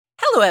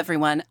Hello,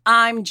 everyone.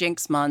 I'm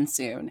Jinx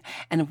Monsoon,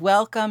 and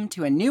welcome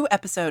to a new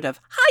episode of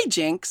Hi,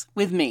 Jinx,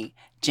 with me,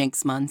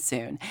 Jinx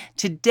Monsoon.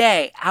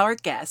 Today, our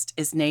guest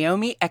is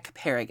Naomi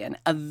Ekperigin,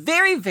 a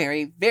very,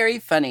 very, very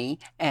funny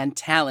and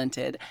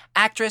talented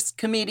actress,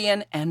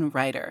 comedian, and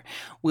writer.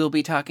 We'll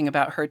be talking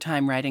about her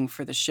time writing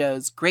for the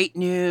shows Great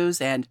News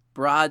and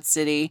Broad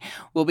City.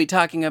 We'll be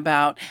talking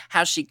about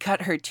how she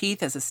cut her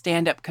teeth as a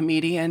stand-up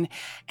comedian,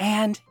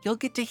 and you'll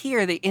get to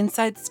hear the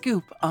inside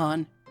scoop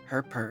on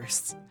her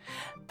purse.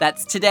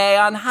 That's today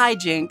on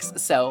Hijinks,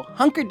 so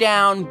hunker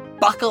down,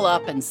 buckle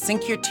up, and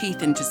sink your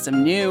teeth into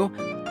some new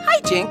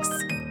Hijinks.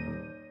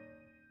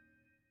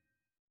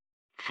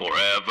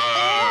 Forever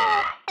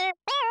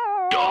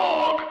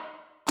Dog.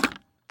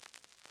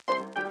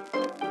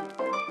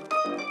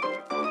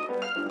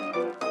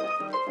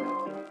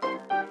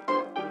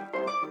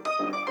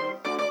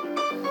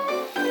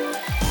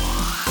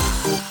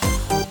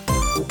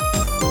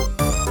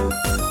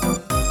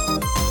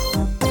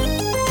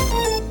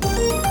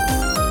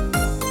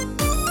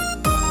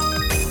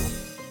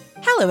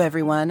 Hello,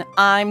 everyone.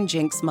 I'm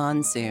Jinx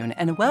Monsoon,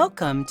 and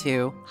welcome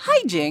to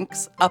Hi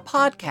Jinx, a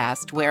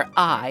podcast where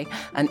I,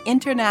 an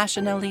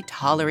internationally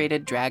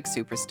tolerated drag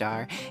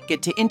superstar,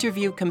 get to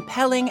interview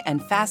compelling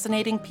and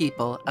fascinating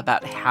people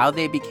about how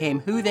they became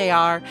who they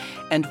are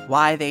and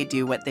why they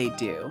do what they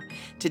do.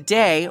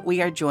 Today, we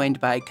are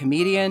joined by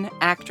comedian,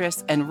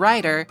 actress, and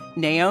writer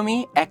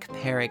Naomi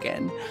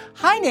Ekperigin.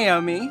 Hi,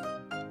 Naomi.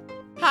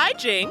 Hi,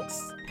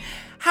 Jinx.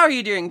 How are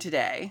you doing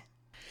today?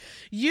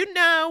 You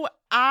know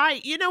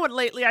what,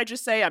 lately I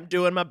just say I'm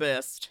doing my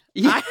best.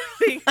 Yeah. I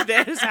think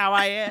that is how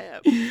I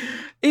am.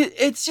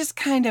 It's just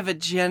kind of a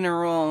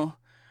general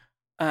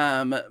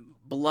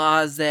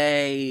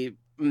blasé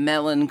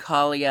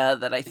melancholia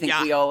that I think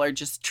we all are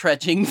just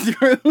trudging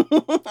through.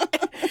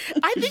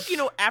 I think,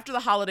 after the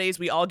holidays,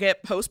 we all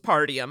get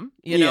postpartum,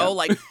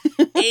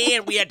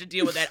 and we had to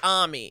deal with that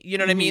Ami, you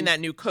know what I mean? That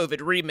new COVID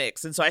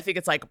remix. And so I think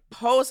it's like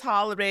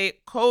post-holiday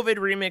COVID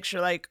remix.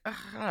 You're like,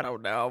 I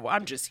don't know.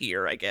 I'm just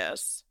here, I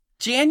guess.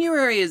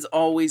 January is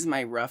always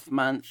my rough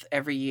month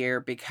every year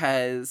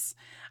because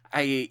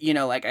I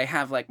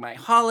have like my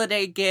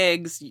holiday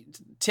gigs.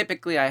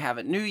 Typically I have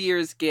a New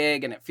Year's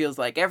gig and it feels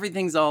like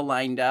everything's all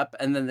lined up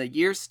and then the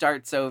year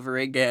starts over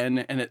again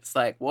and it's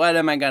like, what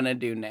am I going to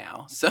do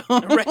now? So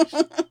right.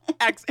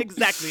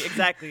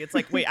 Exactly. It's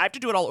like, wait, I have to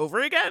do it all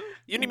over again?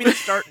 You need me to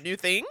start new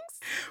things?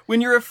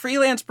 When you're a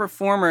freelance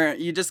performer,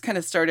 you just kind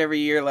of start every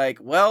year like,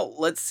 well,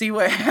 let's see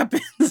what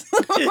happens.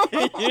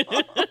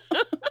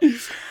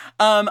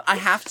 I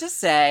have to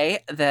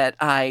say that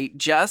I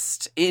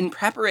just, in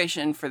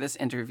preparation for this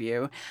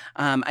interview,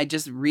 I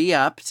just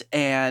re-upped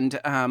and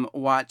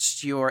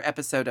watched your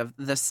episode of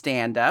The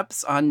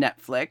Stand-Ups on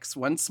Netflix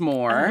once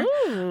more.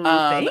 Ooh,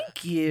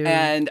 thank you.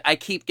 And I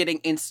keep getting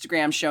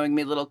Instagram showing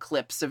me little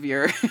clips of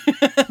your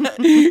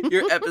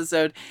your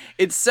episode.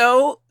 It's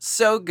so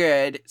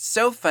good,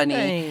 so funny.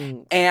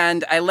 Thanks.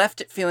 And I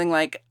left it feeling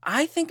like,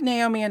 I think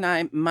Naomi and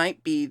I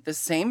might be the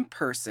same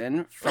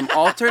person from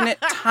alternate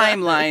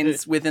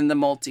timelines within the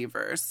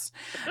multiverse.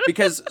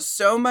 Because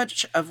so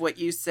much of what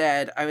you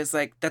said, I was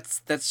like,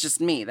 that's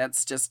just me.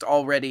 That's just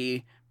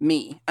already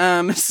me.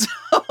 So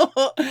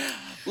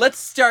let's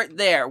start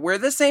there. We're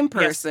the same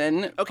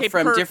person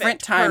from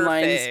different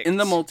timelines in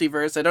the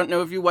multiverse. I don't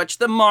know if you watch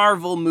the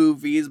Marvel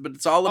movies, but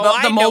it's all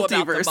about the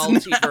multiverse.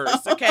 About the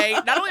multiverse, okay?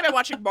 Not only am I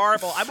watching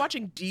Marvel, I'm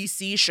watching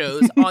DC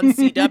shows on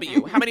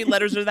CW. How many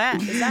letters is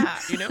that?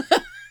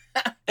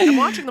 I'm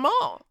watching them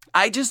all.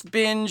 I just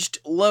binged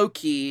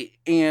Loki,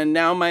 and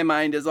now my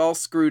mind is all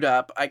screwed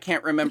up. I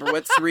can't remember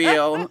what's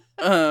real.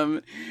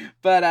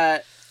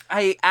 But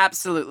I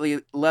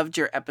absolutely loved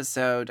your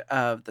episode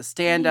of The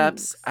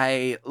Stand-Ups.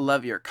 I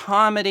love your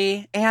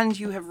comedy, and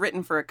you have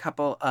written for a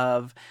couple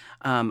of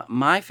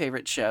my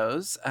favorite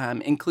shows,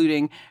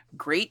 including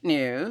Great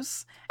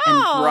News and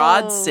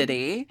Broad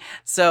City.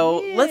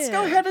 So let's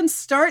go ahead and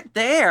start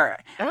there.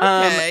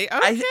 Okay.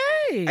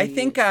 I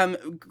think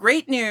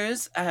Great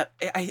News, I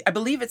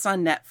believe it's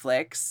on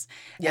Netflix.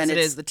 Yes, it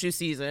is, the 2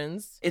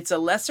 seasons. It's a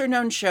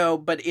lesser-known show,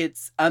 but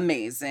it's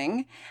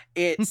amazing.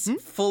 It's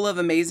full of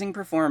amazing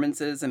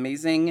performances,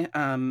 amazing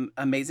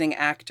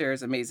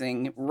actors,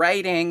 amazing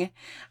writing.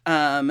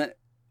 What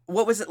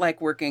was it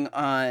like working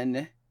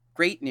on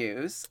Great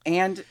News?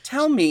 And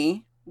tell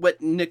me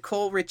what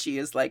Nicole Richie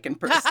is like in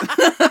person.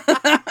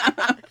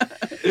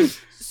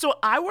 So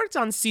I worked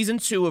on season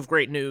 2 of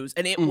Great News,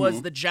 and it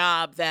was the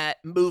job that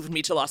moved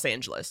me to Los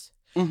Angeles.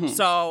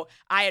 So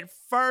I had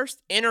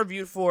first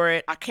interviewed for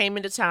it. I came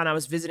into town. I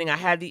was visiting. I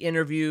had the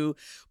interview.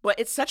 But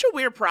it's such a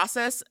weird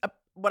process.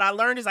 What I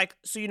learned is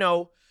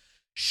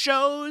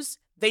shows,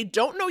 they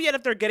don't know yet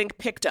if they're getting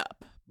picked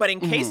up. But in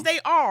case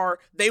they are,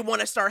 they want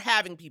to start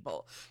having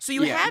people. So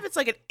it's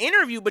like an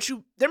interview, but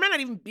there might not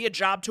even be a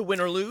job to win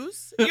or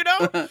lose,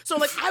 So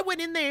I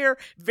went in there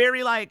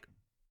very like,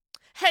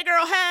 hey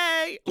girl,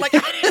 hey.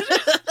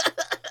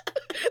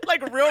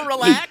 Real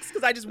relaxed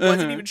because I just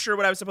wasn't even sure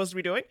what I was supposed to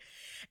be doing.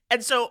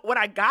 And so when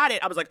I got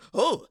it, I was like,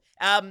 oh.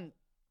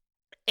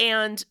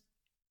 And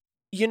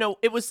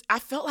I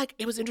felt like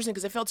it was interesting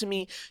because it felt to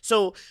me,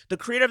 so the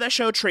creator of that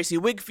show, Tracy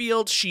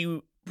Wigfield,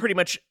 she pretty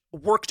much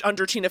worked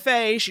under Tina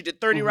Fey. She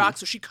did 30 Rock,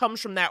 so she comes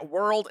from that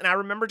world. And I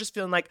remember just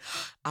feeling like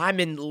I'm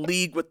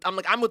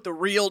with the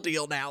real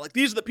deal now. Like,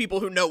 these are the people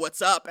who know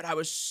what's up. And I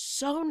was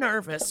so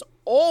nervous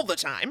all the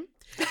time.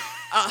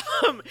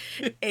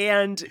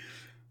 And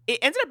it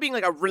ended up being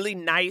like a really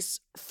nice,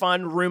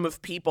 fun room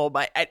of people,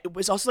 but it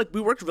was also like we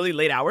worked really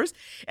late hours.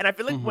 And I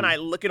feel like when I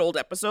look at old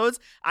episodes,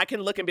 I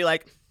can look and be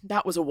like,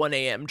 that was a 1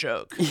 a.m.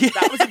 joke. Yeah.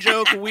 That was a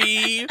joke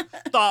we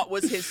thought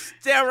was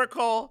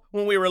hysterical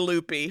when we were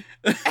loopy,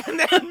 and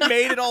then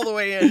made it all the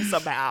way in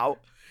somehow.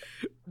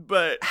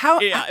 But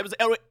it was.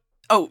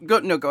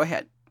 Go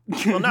ahead.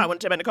 Well, no, I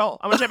want to tell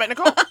about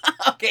Nicole.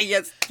 Okay,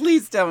 yes,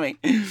 please tell me.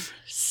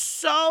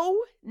 So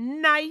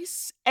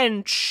nice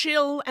and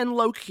chill and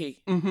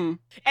low-key.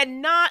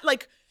 And not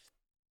like,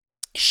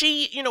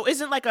 she,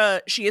 isn't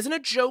a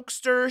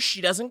jokester.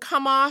 She doesn't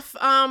come off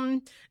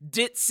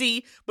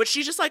ditzy, but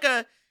she's just like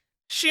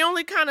she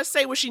only kind of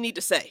say what she need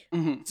to say.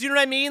 Do you know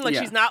what I mean? Like,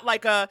 she's not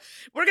like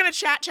we're going to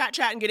chat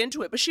and get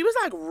into it. But she was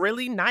like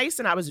really nice,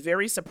 and I was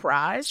very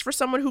surprised for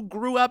someone who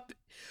grew up,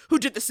 who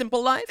did The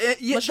Simple Life.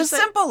 The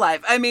Simple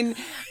Life. I mean,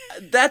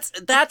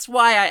 that's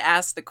why I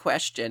asked the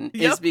question,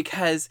 is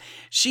because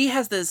she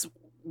has this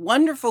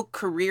wonderful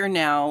career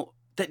now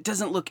that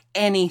doesn't look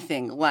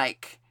anything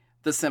like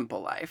The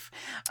Simple Life.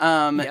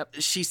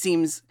 She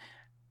seems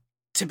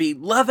to be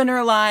loving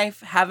her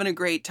life, having a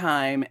great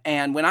time.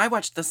 And when I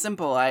watched The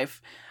Simple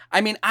Life, I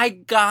mean, I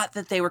got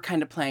that they were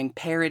kind of playing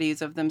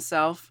parodies of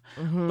themselves,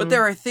 but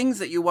there are things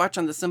that you watch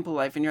on The Simple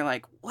Life and you're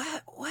like,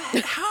 what?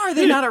 How are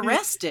they not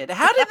arrested?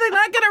 How did they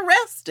not get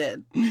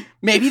arrested?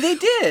 Maybe they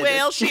did.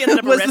 Well, she ended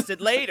up arrested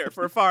later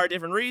for a far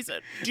different reason.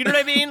 Do you know what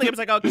I mean? Like, it was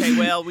like, okay,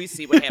 well, we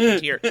see what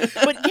happened here.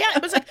 But yeah,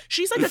 it was like,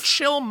 she's like a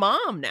chill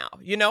mom now,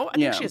 I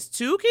think she has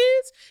 2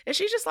 kids, and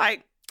she's just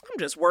like, I'm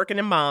just working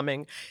and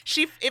momming.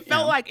 It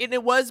felt like, and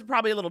it was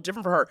probably a little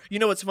different for her. You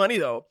know what's funny,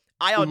 though?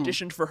 I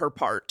auditioned for her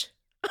part.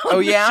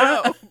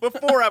 Show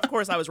before, of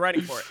course, I was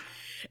writing for it.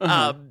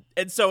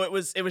 And so it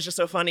was just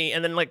so funny.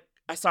 And then, like,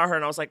 I saw her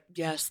and I was like,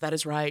 yes, that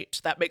is right.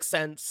 That makes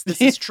sense.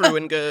 This is true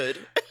and good.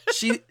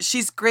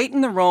 She's great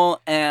in the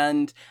role.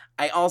 And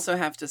I also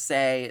have to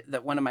say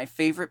that one of my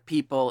favorite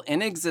people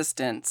in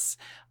existence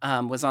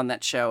was on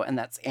that show, and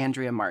that's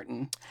Andrea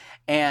Martin.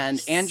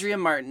 And Andrea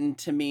Martin,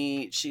 to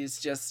me, she's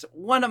just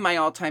one of my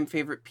all-time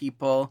favorite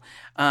people.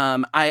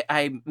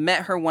 I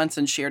met her once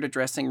and shared a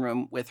dressing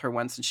room with her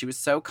once, and she was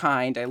so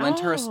kind. I lent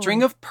her a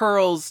string of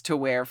pearls to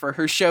wear for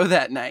her show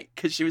that night,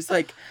 because she was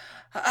like,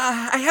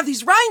 I have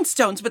these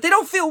rhinestones, but they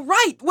don't feel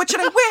right. What should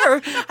I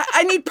wear?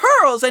 I need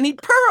pearls.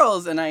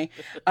 And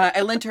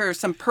I lent her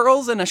some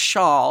pearls and a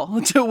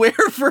shawl to wear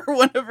for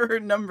one of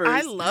her numbers.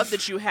 I love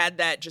that you had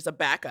that, just a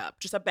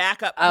backup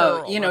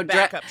pearl, a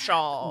backup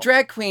shawl.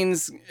 Drag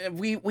queens,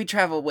 we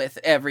travel with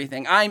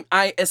everything.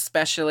 I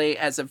especially,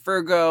 as a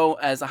Virgo,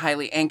 as a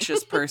highly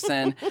anxious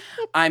person,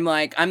 I'm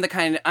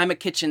a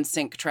kitchen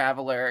sink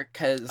traveler,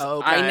 because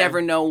I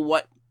never know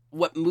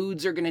what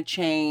moods are going to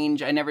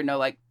change. I never know,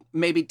 like,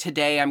 maybe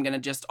today I'm going to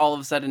just all of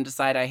a sudden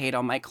decide I hate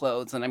all my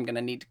clothes and I'm going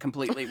to need to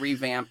completely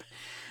revamp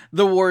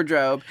the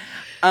wardrobe.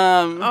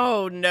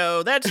 Oh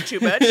no, that's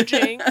too much,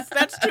 Jinx.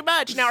 That's too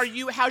much. Now,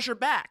 how's your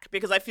back?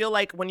 Because I feel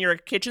like when you're a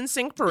kitchen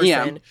sink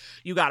person,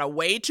 you got a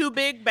way too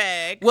big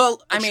bag. Well,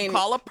 I mean, you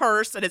call a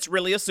purse and it's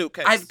really a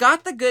suitcase. I've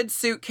got the good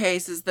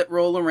suitcases that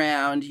roll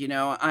around.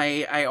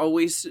 I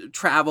always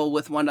travel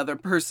with one other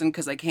person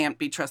because I can't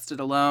be trusted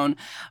alone.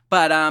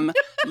 But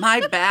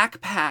my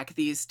backpack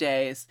these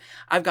days,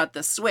 I've got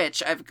the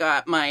Switch, I've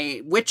got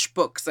my witch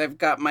books, I've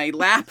got my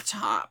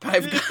laptop,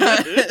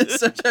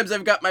 sometimes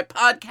I've got my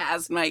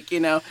podcast mic,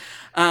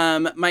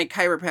 my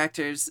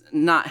chiropractor's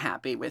not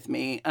happy with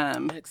me.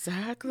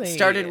 Exactly.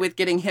 Started with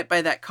getting hit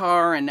by that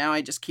car, and now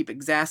I just keep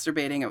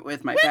exacerbating it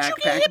with my backpack.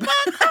 You get hit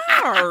by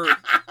a car?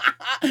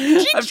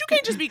 Jinx, you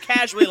can't just be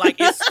casually like,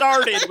 it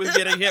started with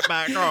getting hit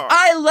by a car.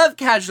 I love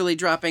casually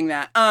dropping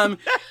that. It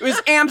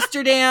was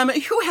Amsterdam.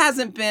 Who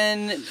hasn't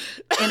been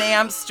in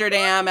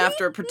Amsterdam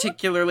after a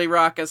particularly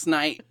raucous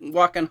night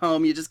walking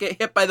home? You just get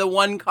hit by the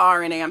one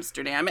car in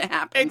Amsterdam. It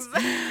happens.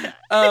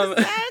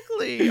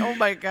 Exactly. Oh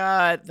my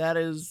God. That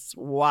is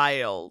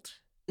wild.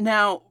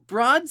 Now,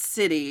 Broad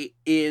City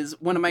is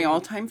one of my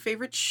all-time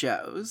favorite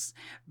shows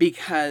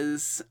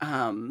because,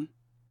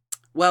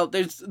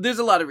 there's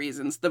a lot of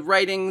reasons. The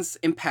writing's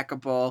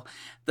impeccable.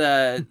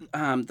 The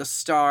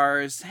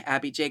stars,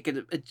 Abby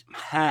Jacobson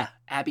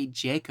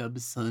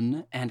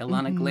and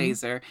Alana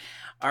Glazer,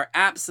 are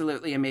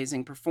absolutely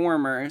amazing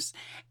performers,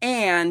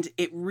 and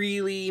it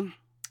really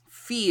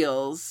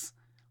feels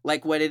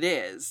like what it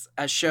is,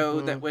 a show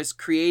that was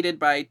created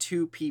by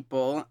 2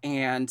 people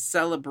and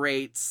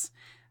celebrates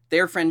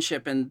their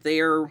friendship and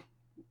their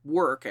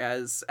work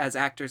as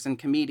actors and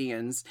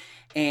comedians.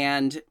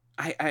 And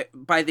I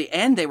by the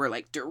end, they were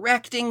like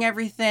directing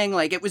everything.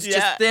 Like, it was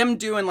just them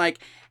doing like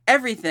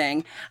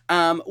everything.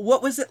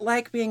 What was it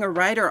like being a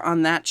writer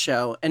on that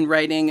show and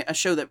writing a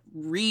show that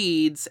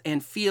reads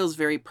and feels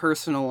very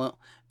personal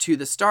to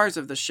the stars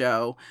of the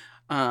show.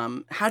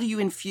 How do you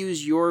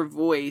infuse your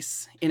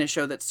voice in a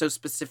show that's so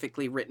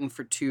specifically written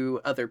for two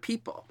other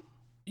people?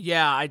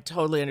 Yeah, I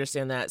totally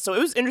understand that. So it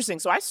was interesting.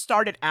 So I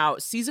started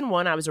out season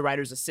 1, I was a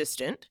writer's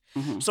assistant.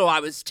 Mm-hmm. So I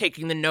was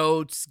taking the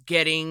notes,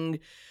 getting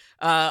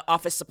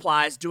office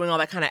supplies, doing all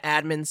that kind of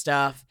admin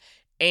stuff.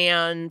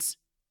 And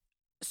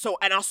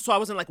I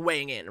wasn't like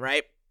weighing in,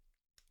 right?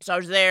 So I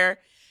was there,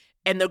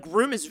 and the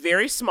room is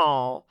very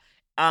small,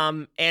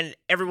 and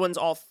everyone's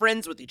all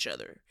friends with each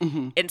other.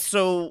 Mm-hmm. And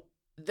so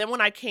then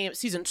when I came,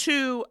 season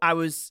 2, I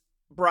was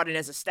brought in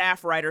as a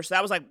staff writer. So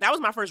that was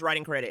my first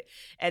writing credit.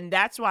 And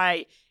that's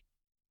why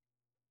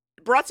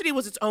Broad City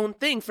was its own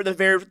thing for the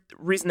very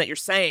reason that you're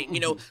saying. Mm-hmm.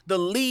 You know, the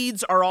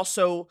leads are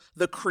also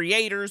the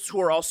creators who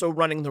are also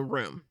running the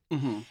room.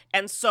 Mm-hmm.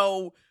 And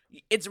so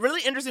it's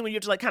really interesting when you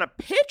have to like kind of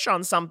pitch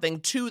on something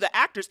to the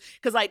actors,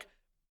 because like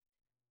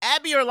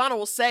Abby or Lana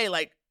will say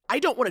like, I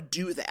don't want to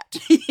do that.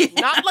 Yeah.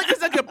 Not like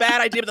it's like a bad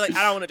idea, but like,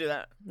 I don't want to do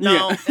that.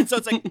 No. Yeah. And so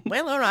it's like,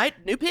 well, all right,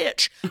 new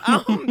pitch.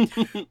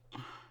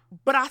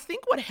 But I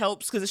think what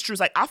helps, because it's true, is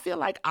like I feel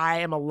like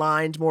I am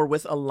aligned more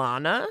with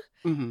Alana.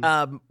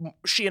 Mm-hmm.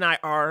 She and I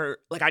are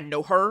like, I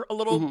know her a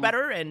little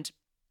better, and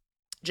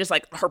just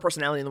like her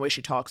personality and the way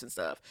she talks and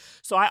stuff.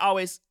 So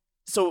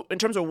so in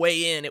terms of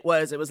weigh in, it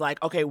was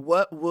like, okay,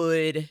 what's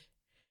the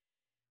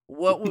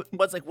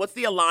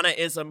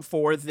Alana-ism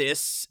for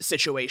this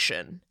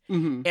situation?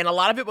 Mm-hmm. And a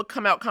lot of it would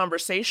come out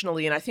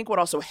conversationally. And I think what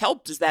also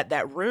helped is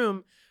that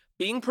room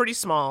being pretty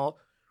small,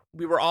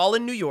 we were all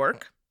in New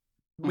York.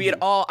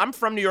 I'm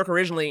from New York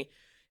originally,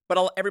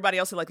 but everybody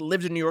else had like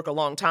lived in New York a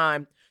long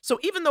time. So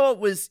even though it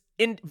was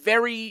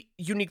very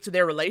unique to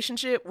their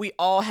relationship, we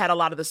all had a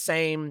lot of the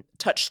same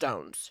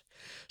touchstones,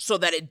 so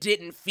that it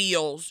didn't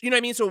feel, you know what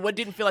I mean? So it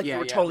didn't feel like you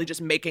were totally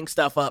just making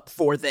stuff up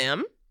for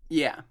them.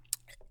 Yeah.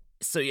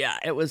 So yeah,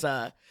 it was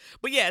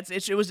but yeah,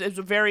 it was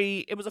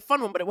a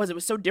fun one, but it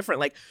was so different.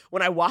 Like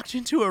when I walked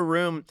into a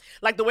room,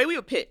 like the way we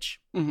would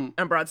pitch on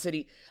Broad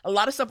City, a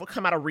lot of stuff would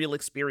come out of real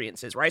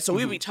experiences, right? So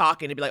we would be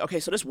talking and be like, okay,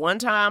 so this one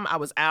time I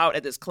was out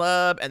at this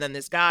club and then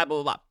this guy,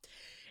 blah, blah, blah.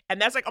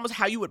 And that's like almost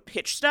how you would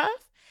pitch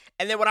stuff.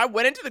 And then when I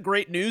went into the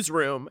great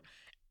newsroom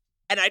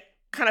and I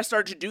kind of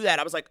started to do that,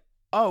 I was like,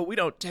 oh, we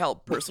don't tell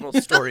personal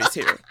stories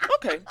here.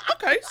 Okay,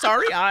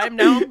 sorry, I'm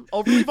now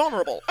overly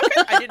vulnerable.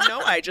 Okay, I didn't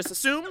know. I just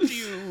assumed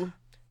you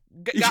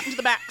got into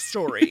the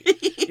backstory,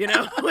 you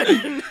know?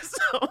 And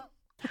so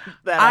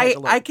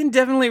I can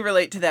definitely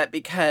relate to that,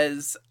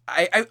 because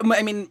I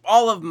mean,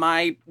 all of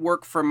my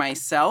work for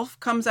myself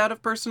comes out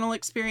of personal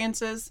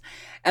experiences,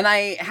 and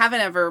I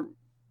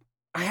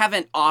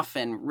haven't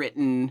often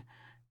written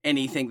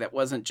anything that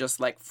wasn't just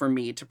like for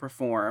me to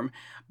perform,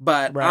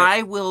 but right.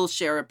 I will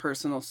share a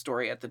personal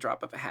story at the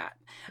drop of a hat.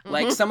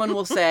 Like someone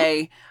will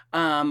say,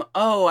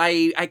 oh,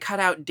 I cut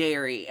out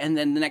dairy. And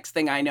then the next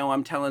thing I know,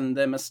 I'm telling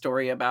them a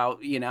story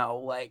about, you know,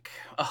 like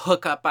a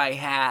hookup I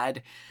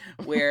had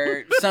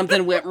where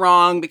something went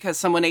wrong because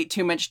someone ate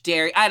too much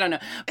dairy. I don't know.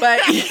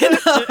 But, you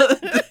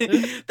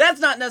know, that's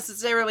not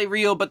necessarily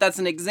real, but that's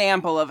an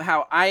example of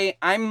how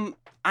I'm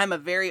a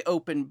very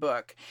open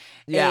book.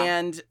 Yeah.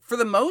 And for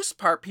the most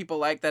part, people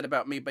like that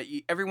about me. But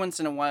every once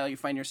in a while, you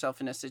find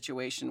yourself in a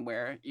situation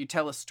where you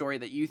tell a story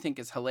that you think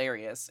is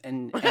hilarious,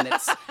 and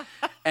it's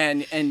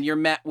and you're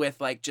met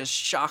with like just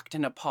shocked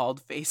and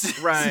appalled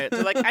faces. Right.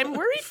 They're like, I'm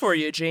worried for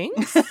you,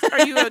 Jinx.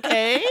 Are you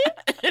okay?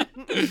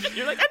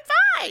 You're like, I'm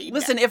fine.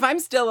 Listen, if I'm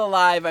still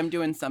alive, I'm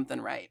doing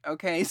something right.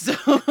 Okay, so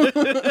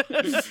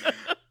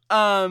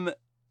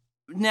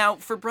now,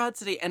 for Broad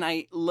City, and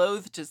I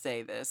loathe to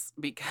say this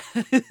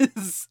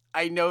because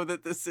I know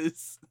that this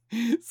is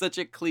such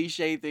a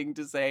cliche thing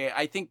to say,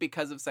 I think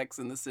because of Sex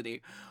and the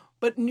City,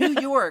 but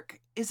New York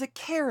is a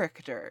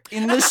character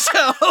in the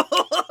show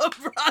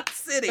Broad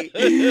City.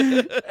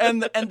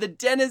 And the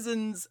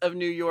denizens of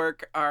New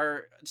York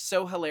are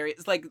so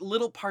hilarious. Like,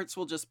 little parts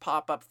will just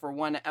pop up for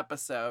one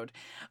episode.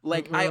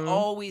 Like, I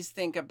always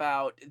think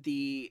about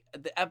the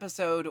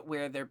episode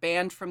where they're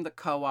banned from the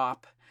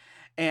co-op,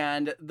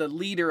 and the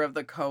leader of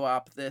the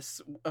co-op,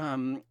 this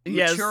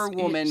mature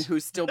woman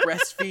who's still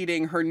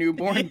breastfeeding her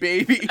newborn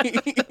baby.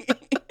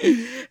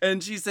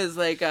 And she says,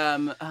 like,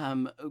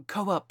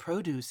 co-op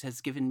produce has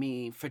given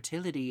me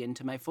fertility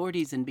into my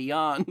 40s and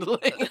beyond.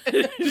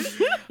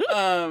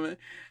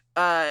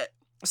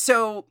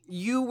 So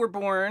you were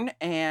born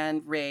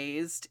and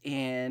raised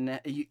in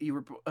you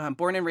were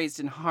born and raised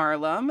in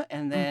Harlem,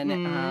 and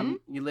then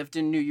you lived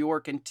in New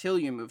York until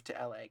you moved to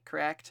LA,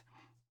 correct?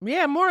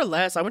 Yeah, more or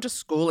less. I went to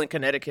school in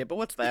Connecticut, but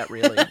what's that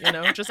really? You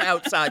know, just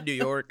outside New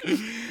York.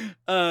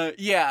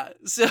 Yeah.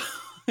 So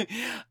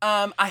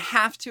I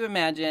have to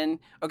imagine.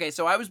 Okay,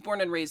 so I was born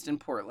and raised in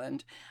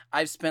Portland.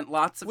 I've spent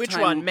lots of Which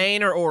time. one,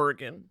 Maine or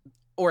Oregon?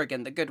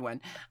 Oregon, the good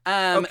one.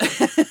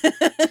 Okay.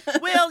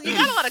 Well, you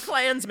got a lot of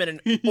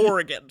Klansmen in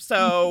Oregon,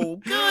 so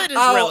good is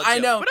relative. I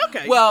know. But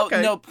okay. Well,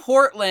 okay. no,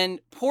 Portland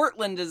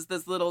is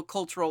this little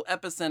cultural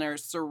epicenter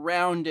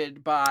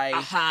surrounded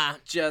by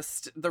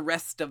just the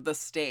rest of the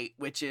state,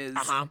 which is,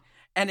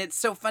 and it's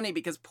so funny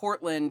because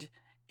Portland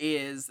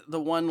is the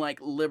one like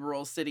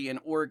liberal city in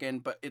Oregon,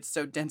 but it's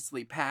so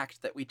densely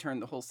packed that we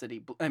turned the whole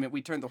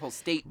we turned the whole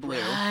state blue.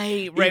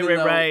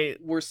 Right.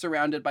 We're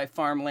surrounded by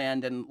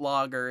farmland and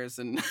loggers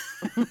and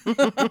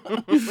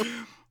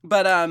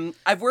but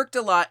I've worked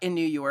a lot in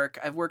New York.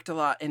 I've worked a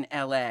lot in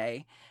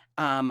LA.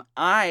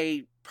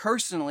 I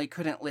personally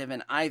couldn't live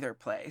in either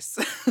place.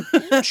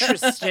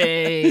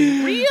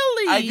 Interesting.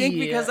 Really? I think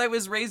because I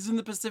was raised in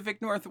the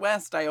Pacific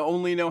Northwest, I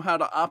only know how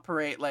to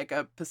operate like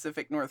a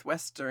Pacific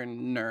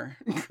Northwesterner.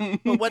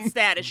 But what's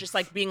that? It's just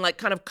like being like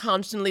kind of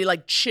constantly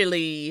like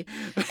chilly,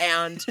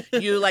 and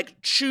you like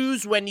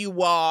choose when you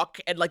walk,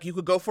 and like you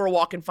could go for a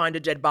walk and find a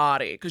dead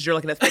body because you're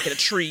like in a thicket of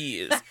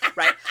trees,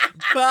 right?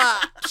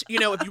 But, you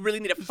know, if you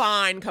really need a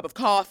fine cup of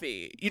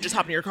coffee, you just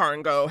hop in your car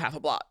and go half a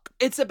block.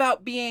 It's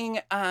about being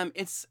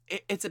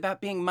it's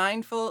about being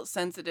mindful,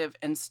 sensitive,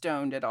 and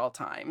stoned at all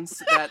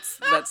times.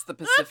 That's the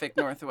Pacific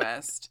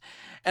Northwest.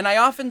 And I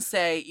often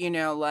say, you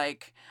know,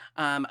 like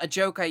a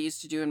joke I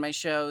used to do in my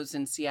shows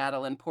in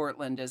Seattle and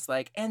Portland is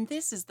like, and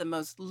this is the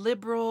most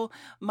liberal,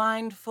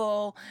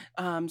 mindful,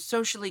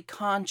 socially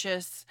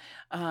conscious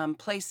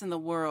place in the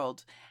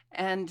world.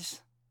 And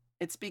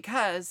it's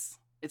because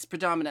it's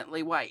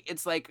predominantly white.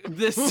 It's like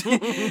these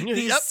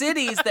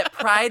cities that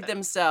pride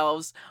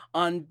themselves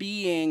on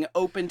being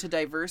open to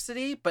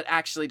diversity, but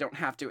actually don't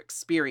have to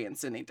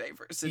experience any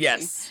diversity.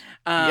 Yes.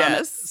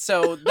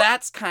 So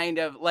that's kind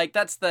of like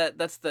that's the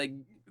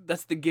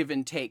give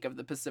and take of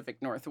the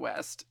Pacific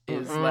Northwest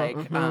is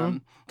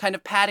kind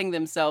of patting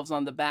themselves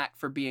on the back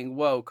for being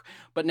woke,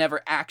 but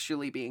never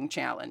actually being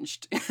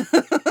challenged.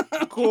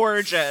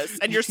 Gorgeous.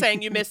 And you're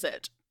saying you miss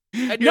it.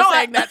 And you're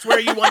saying that's where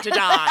you want to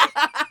die.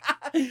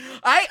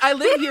 I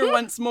live here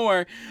once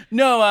more.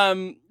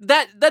 No,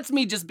 that's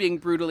me just being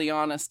brutally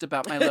honest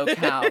about my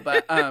locale.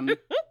 But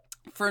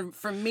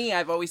for me,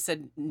 I've always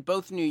said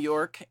both New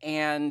York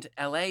and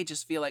LA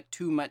just feel like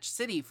too much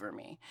city for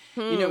me.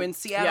 You know, in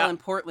Seattle and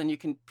Portland, you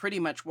can pretty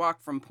much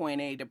walk from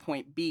point A to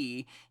point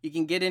B. You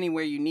can get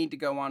anywhere you need to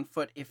go on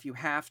foot if you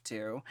have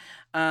to.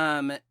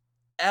 LA,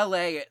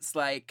 it's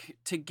like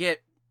to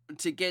get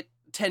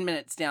 10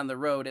 minutes down the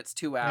road, it's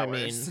 2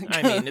 hours.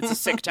 I mean, it's a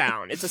sick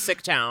town. It's a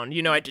sick town.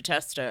 You know, I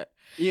detest it.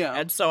 Yeah.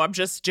 And so I'm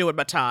just doing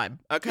my time,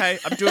 okay?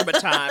 I'm doing my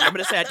time. I'm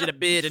going to say I did a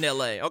bid in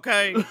LA,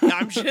 okay?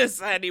 I'm just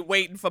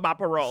waiting for my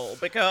parole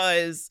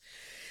because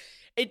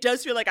it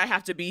does feel like I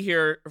have to be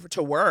here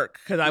to work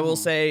because I will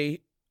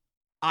say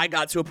I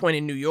got to a point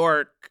in New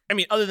York. I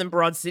mean, other than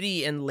Broad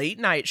City and late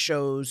night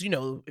shows, you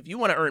know, if you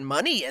want to earn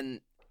money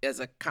and as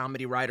a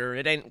comedy writer,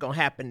 it ain't going to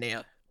happen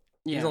there.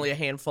 Yeah. There's only a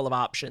handful of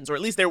options, or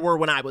at least there were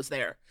when I was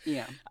there.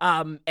 Yeah.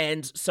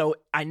 And so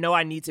I know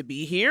I need to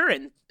be here,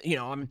 and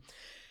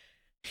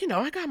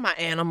I got my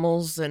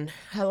animals, and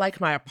I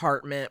like my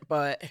apartment,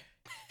 but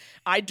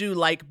I do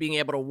like being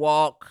able to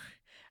walk.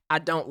 I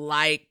don't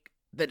like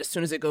that as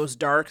soon as it goes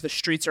dark, the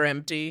streets are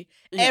empty.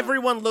 Yeah.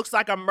 Everyone looks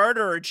like a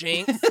murderer,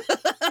 Jinx.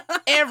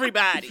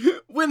 Everybody.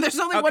 When there's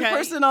only one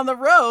person on the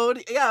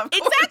road, yeah, of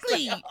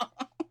exactly.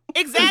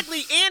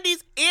 Exactly.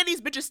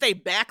 Andy's bitches stay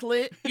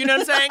backlit, you know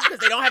what I'm saying? Because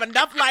they don't have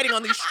enough lighting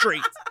on these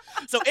streets.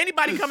 So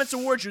anybody coming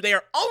towards you, they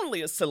are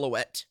only a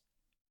silhouette.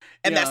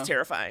 And that's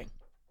terrifying.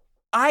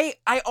 I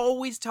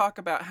always talk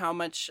about how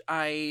much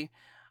I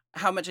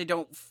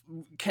don't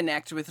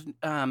connect with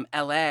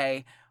LA,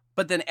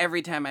 but then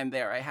every time I'm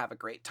there, I have a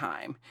great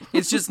time.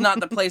 It's just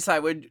not the place I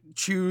would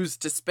choose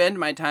to spend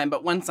my time,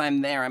 but once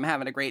I'm there, I'm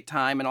having a great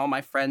time, and all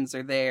my friends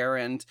are there,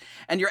 and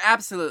you're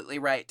absolutely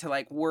right to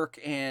like work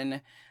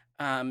in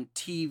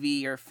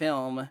TV or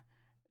film.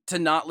 To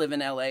not live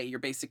in LA, you're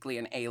basically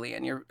an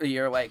alien.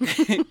 You're like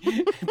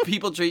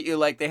people treat you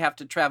like they have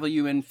to travel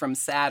you in from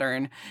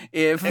Saturn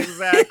if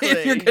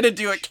you're gonna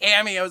do a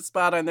cameo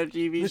spot on their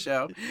TV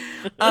show.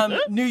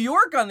 New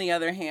York, on the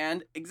other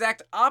hand,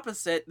 exact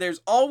opposite. There's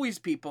always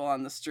people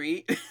on the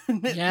street.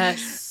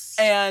 Yes.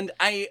 And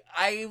I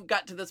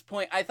got to this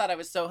point. I thought I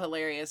was so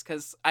hilarious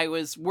because I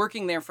was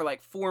working there for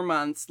like 4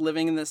 months,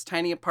 living in this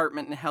tiny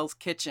apartment in Hell's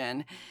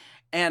Kitchen.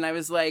 And I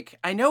was like,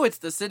 I know it's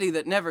the city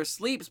that never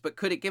sleeps, but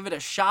could it give it a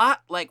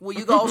shot? Like, will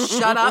you all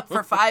shut up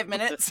for 5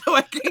 minutes so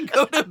I can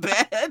go to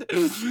bed?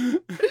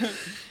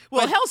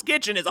 Well, Hell's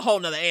Kitchen is a whole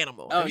nother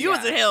animal. If you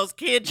was in Hell's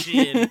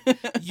Kitchen,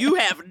 you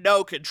have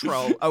no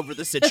control over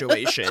the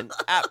situation.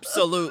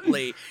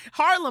 Absolutely.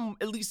 Harlem,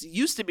 at least,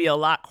 used to be a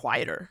lot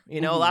quieter,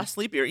 a lot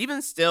sleepier.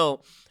 Even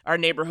still, our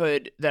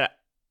neighborhood that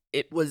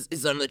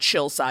is on the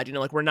chill side,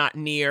 like we're not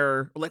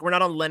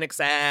on Lenox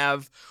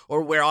Ave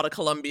or where all the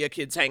Columbia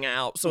kids hang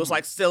out. So it's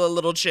like still a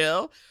little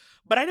chill.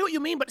 But I know what you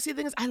mean. But see, the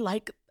thing is, I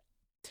like,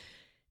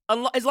 as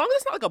long as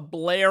it's not like a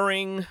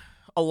blaring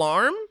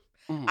alarm,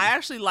 I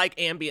actually like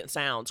ambient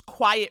sounds.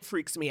 Quiet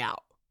freaks me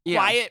out. Yeah.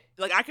 Quiet,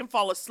 like I can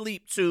fall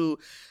asleep to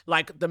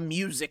like the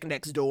music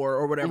next door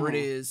or whatever it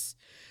is.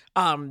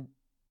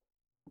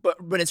 But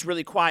when it's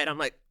really quiet, I'm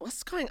like,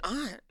 what's going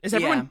on? Is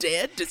everyone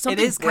dead? Did something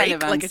break? It is break?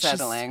 kind of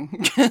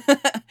unsettling.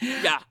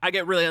 Yeah, I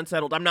get really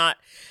unsettled. I'm not,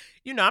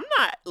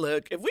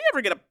 look, if we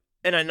ever get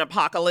in an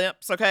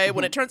apocalypse, okay?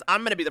 When it turns,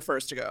 I'm going to be the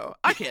first to go.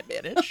 I can't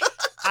manage.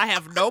 I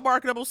have no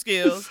marketable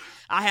skills.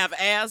 I have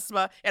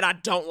asthma, and I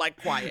don't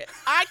like quiet.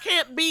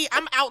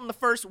 I'm out in the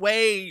first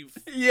wave.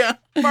 Yeah.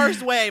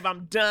 First wave,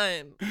 I'm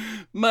done.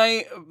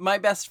 My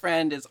best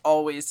friend is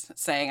always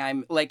saying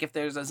I'm like, if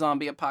there's a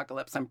zombie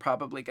apocalypse, I'm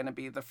probably going to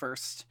be the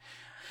first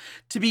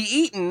to be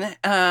eaten.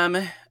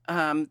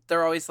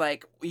 They're always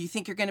like, you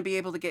think you're going to be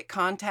able to get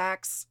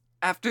contacts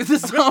after the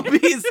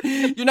zombies?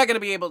 You're not going to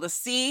be able to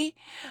see.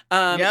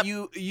 Yep.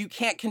 You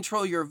can't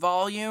control your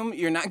volume.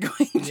 You're not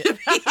going to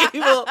be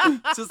able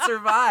to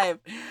survive.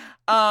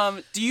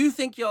 Do you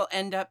think you'll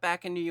end up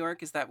back in New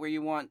York? Is that where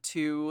you want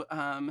to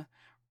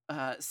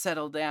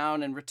settle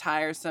down and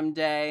retire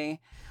someday?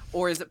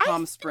 Or is it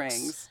Palm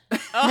Springs?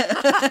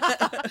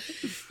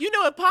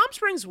 If Palm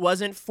Springs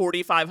wasn't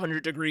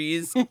 4,500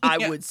 degrees,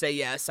 I would say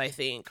yes, I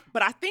think.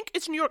 But I think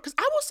it's New York, because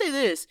I will say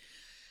this.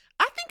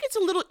 I think it's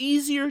a little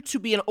easier to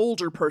be an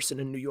older person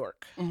in New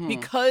York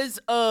because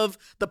of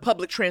the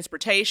public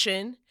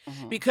transportation.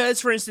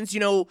 Because, for instance,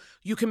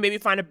 you can maybe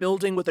find a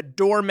building with a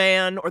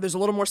doorman, or there's a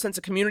little more sense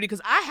of community.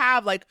 Because I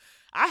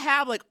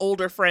have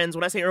older friends.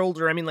 When I say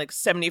older, I mean like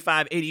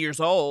 75, 80 years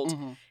old.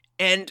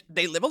 And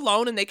they live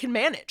alone and they can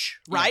manage,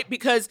 right?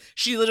 Because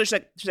she's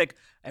like,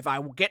 if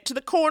I get to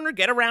the corner,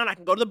 get around, I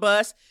can go to the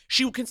bus.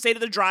 She can say to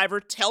the driver,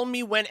 tell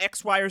me when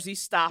X, Y, or Z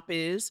stop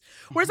is.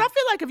 Whereas I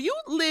feel like if you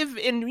live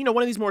in,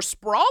 one of these more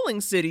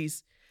sprawling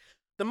cities,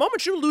 the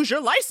moment you lose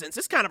your license,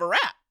 it's kind of a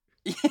wrap.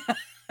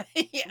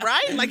 Yeah.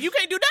 Right? Like, you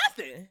can't do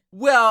nothing.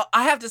 Well,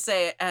 I have to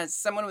say, as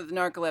someone with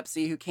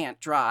narcolepsy who can't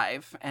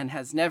drive and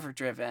has never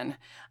driven,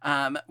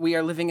 we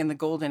are living in the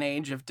golden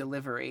age of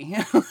delivery.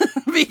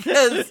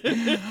 Because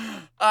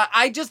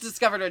I just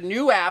discovered a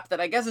new app that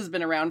I guess has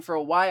been around for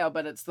a while,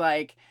 but it's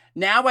like,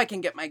 now I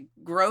can get my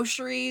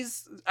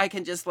groceries. I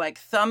can just like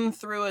thumb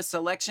through a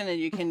selection, and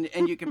you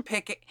can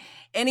pick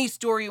any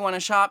store you want to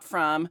shop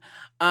from.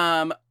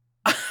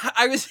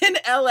 I was in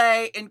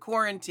LA in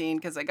quarantine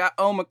because I got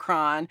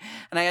Omicron,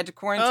 and I had to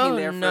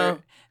quarantine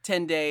for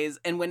 10 days.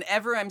 And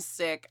whenever I'm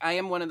sick, I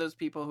am one of those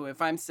people who, if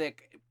I'm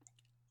sick,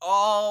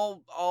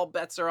 all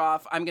bets are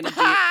off. I'm going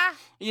to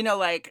be,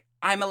 like,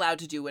 I'm allowed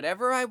to do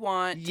whatever I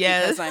want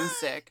because I'm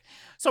sick.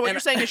 So what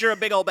you're saying is you're a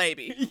big old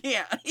baby.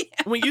 Yeah.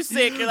 When you're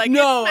sick, you're like,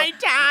 no, it's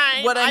my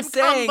time. What I'm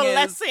saying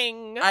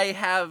convalescing. is I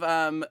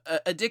have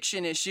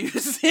addiction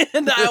issues,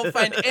 and I'll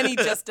find any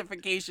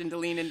justification to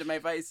lean into my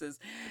vices.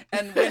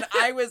 And when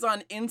I was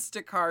on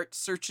Instacart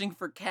searching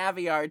for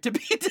caviar to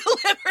be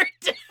delivered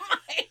to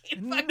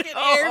my fucking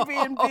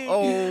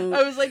Airbnb,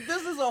 I was like,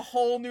 this is a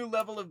whole new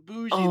level of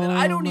bougie that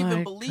I don't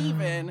even believe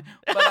in,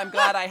 but I'm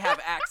glad I have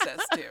access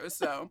to.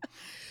 So,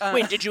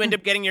 wait, did you end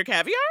up getting your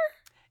caviar?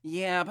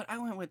 Yeah, but I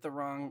went with the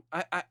wrong.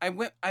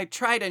 I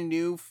tried a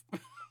new.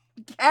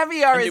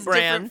 Caviar is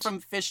different from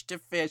fish to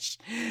fish,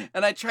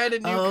 and I tried a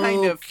new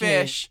kind of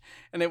fish,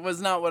 and it was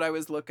not what I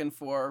was looking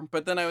for.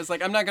 But then I was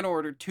like, I'm not going to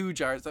order 2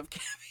 jars of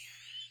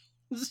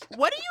caviar.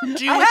 What do you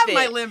do? I with have it?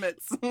 my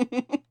limits.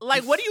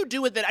 Like, what do you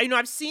do with it?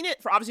 I've seen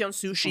it for obviously on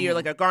sushi or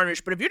like a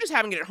garnish, but if you're just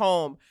having it at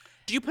home,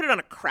 do you put it on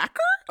a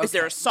cracker? Okay. Is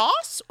there a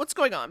sauce? What's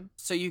going on?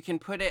 So you can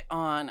put it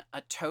on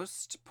a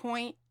toast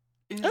point.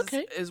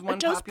 Is one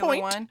toast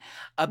popular point.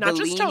 one. Not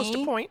just toast,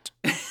 a point.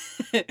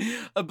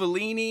 A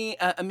Bellini,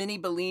 a mini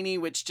Bellini,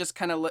 which just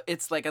kind of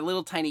it's like a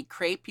little tiny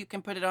crepe you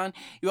can put it on.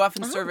 You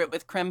often serve it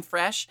with creme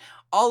fraiche.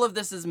 All of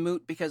this is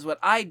moot because what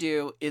I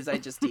do is I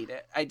just eat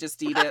it. I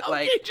just eat it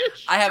like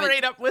I have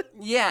it up with.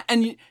 Yeah,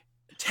 and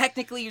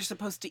technically you're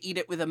supposed to eat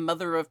it with a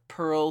mother of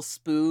pearl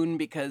spoon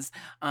because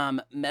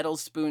metal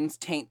spoons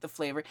taint the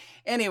flavor.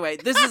 Anyway,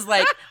 this is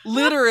like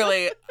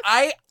literally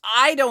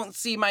I don't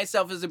see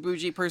myself as a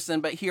bougie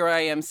person, but here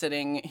I am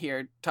sitting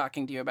here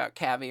talking to you about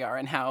caviar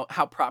and how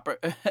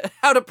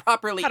to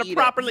properly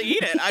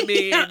eat it. I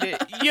mean,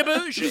 you're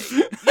bougie.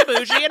 You're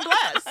bougie and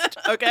blessed.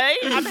 Okay,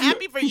 I'm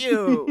happy for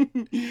you.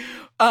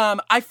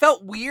 I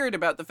felt weird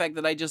about the fact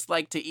that I just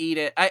like to eat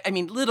it. I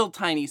mean, little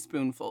tiny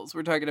spoonfuls.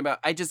 We're talking about.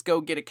 I just go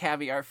get a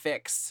caviar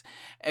fix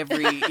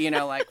every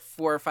like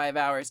 4 or 5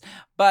 hours.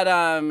 But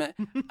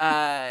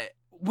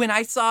when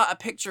I saw a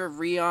picture of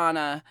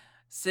Rihanna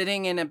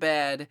sitting in a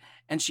bed,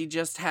 and she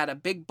just had a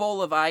big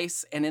bowl of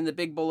ice, and in the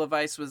big bowl of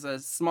ice was a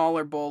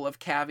smaller bowl of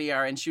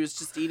caviar, and she was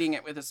just eating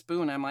it with a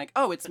spoon. I'm like,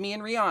 oh, it's me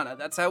and Rihanna.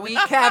 That's how we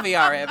eat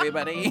caviar,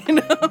 everybody.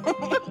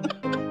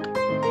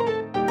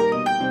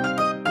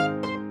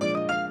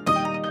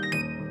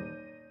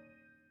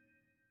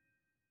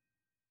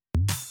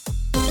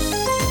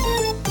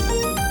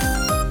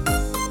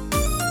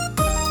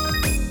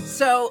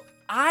 So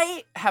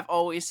I have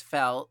always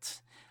felt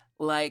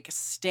like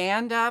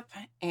stand-up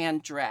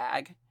and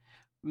drag,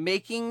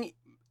 making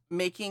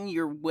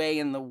your way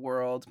in the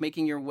world,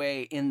 making your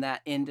way in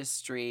that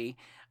industry,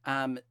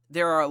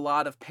 there are a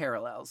lot of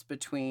parallels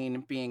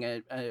between being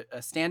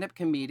a stand-up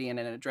comedian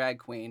and a drag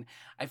queen.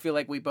 I feel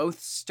like we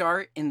both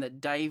start in the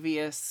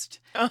diviest,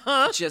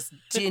 just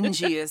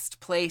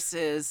dingiest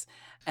places.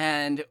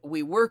 And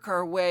we work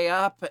our way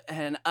up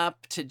and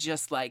up to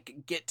just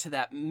like get to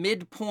that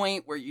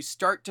midpoint where you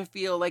start to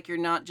feel like you're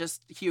not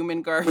just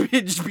human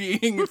garbage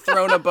being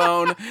thrown a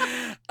bone.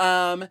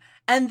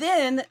 And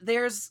then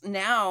there's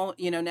now,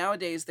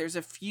 nowadays there's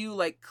a few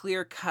like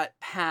clear-cut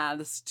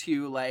paths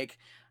to like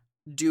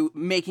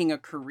making a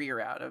career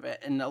out of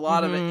it, and a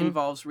lot of it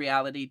involves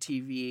reality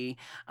TV.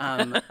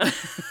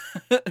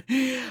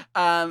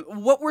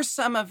 What were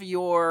some of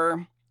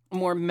your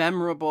more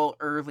memorable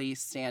early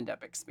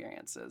stand-up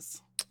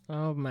experiences?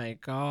 Oh my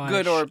gosh.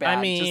 Good or bad?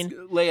 I mean,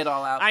 just lay it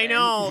all out I there.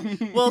 know.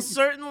 Well,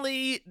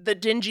 certainly the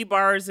dingy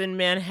bars in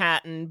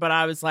Manhattan, but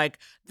I was like,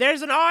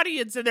 there's an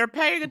audience and they're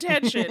paying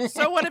attention.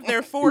 So what if there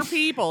are 4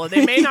 people and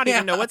they may not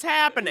even know what's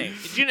happening?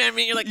 Do you know what I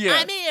mean? You're like,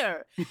 I'm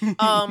here.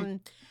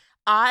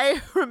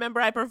 I remember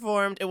I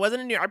performed, it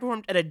wasn't in New York, I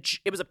performed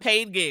it was a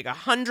paid gig,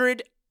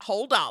 $100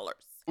 whole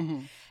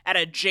at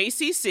a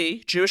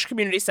JCC, Jewish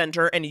Community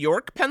Center in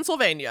York,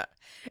 Pennsylvania.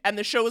 And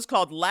the show was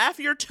called Laugh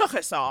Your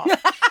Tuchus Off.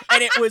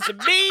 And it was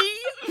me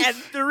and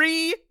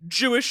 3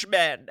 Jewish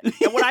men.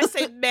 And when I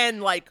say men,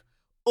 like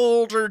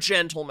older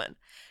gentlemen.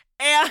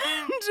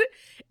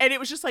 And it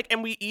was just like,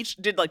 and we each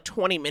did like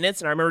 20 minutes.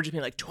 And I remember just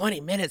being like,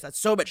 20 minutes, that's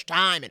so much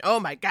time. And oh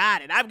my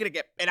God, and I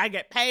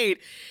get paid.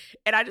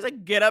 And I just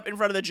like get up in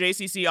front of the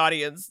JCC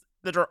audience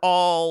that are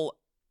all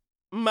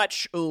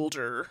much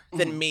older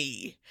than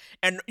me.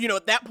 And,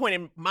 at that point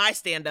in my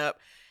stand-up,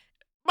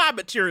 my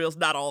material's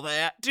not all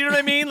that. Do you know what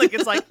I mean? Like,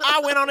 it's like,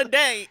 I went on a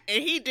date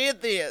and he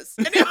did this.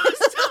 And it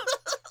was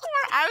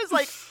I was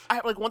like,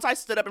 once I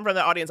stood up in front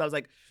of the audience, I was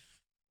like,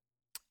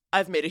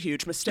 I've made a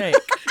huge mistake.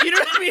 You know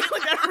what I mean?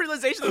 Like, that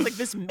realization was like,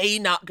 this may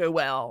not go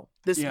well.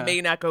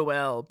 May not go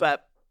well.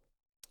 But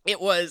it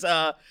was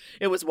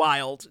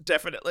wild,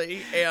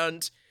 definitely.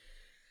 And,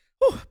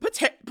 but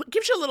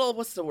gives you a little,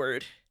 what's the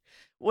word?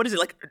 What is it?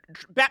 Like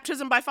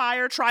baptism by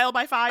fire, trial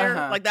by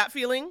fire, like that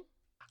feeling?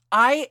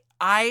 I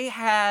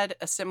had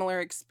a similar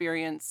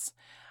experience.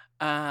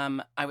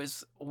 I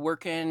was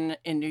working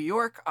in New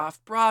York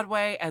off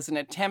Broadway as an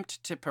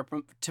attempt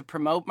to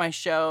promote my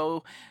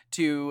show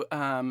to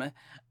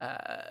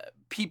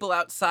people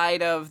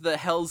outside of the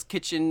Hell's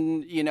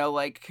Kitchen,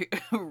 like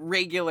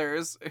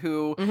regulars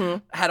who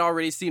had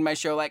already seen my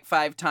show like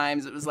 5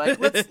 times. It was like,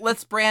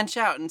 let's branch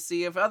out and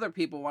see if other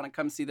people want to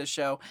come see the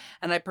show.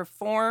 And I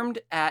performed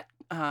at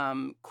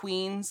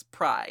Queens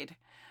Pride,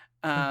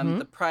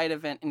 the Pride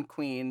event in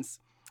Queens.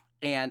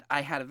 And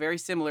I had a very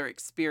similar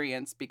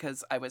experience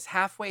because I was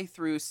halfway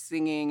through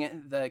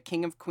singing the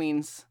King of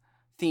Queens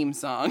theme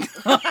song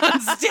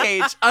on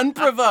stage,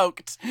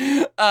 unprovoked,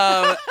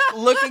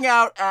 looking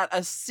out at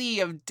a sea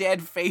of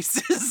dead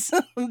faces,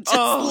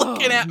 just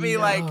looking at me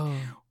like,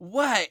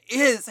 what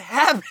is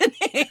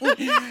happening?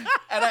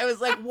 And I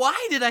was like,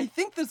 why did I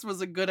think this was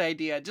a good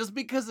idea? Just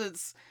because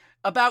it's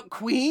about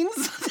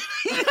queens?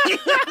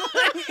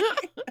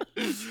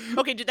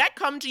 Okay, did that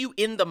come to you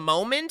in the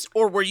moment,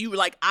 or were you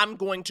like, I'm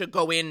going to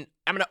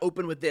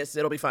open with this,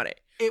 it'll be funny?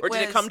 Did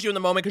it come to you in the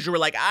moment because you were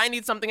like, I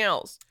need something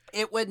else?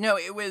 It was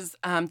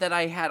that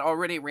I had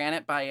already ran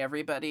it by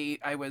everybody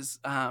I was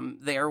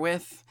there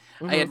with.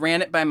 I had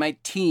ran it by my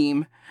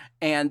team,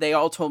 and they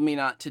all told me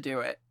not to do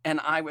it. And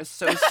I was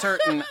so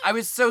certain. I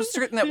was so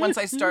certain that once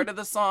I started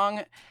the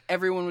song,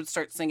 everyone would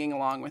start singing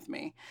along with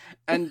me.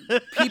 And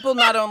people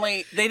not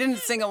only, they didn't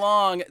sing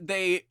along,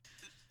 they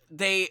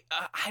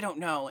I don't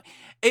know.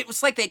 It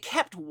was like they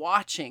kept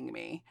watching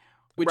me,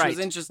 which was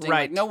interesting.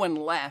 Right. Like no one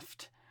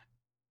left,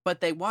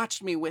 but they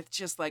watched me with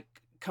just like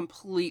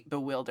complete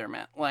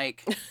bewilderment.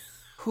 Like,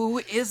 who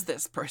is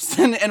this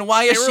person and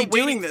why is she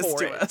doing this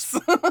to us?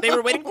 They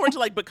were waiting for it to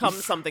like become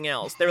something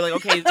else. They were like,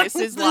 okay, this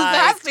is like,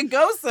 this has to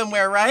go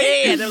somewhere,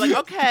 right? Yeah, they're like,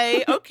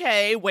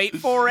 okay, wait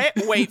for it.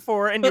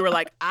 And you were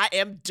like, I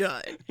am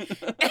done.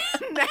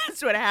 And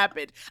that's what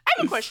happened. I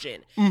have a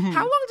question.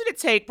 How long did it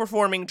take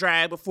performing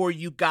drag before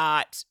you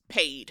got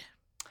paid?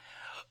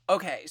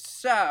 Okay,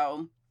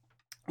 so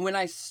when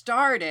I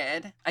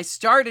started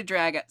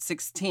drag at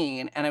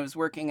 16, and I was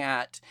working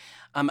at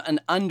an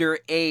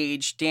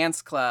underage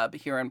dance club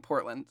here in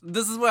Portland.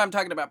 This is what I'm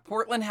talking about.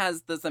 Portland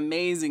has this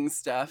amazing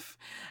stuff,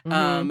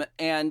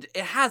 and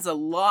it has a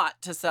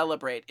lot to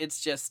celebrate.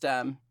 It's just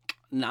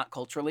not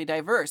culturally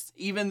diverse.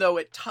 Even though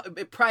it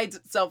prides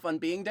itself on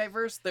being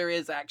diverse, there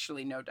is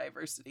actually no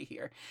diversity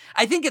here.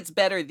 I think it's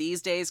better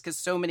these days because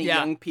so many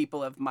young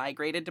people have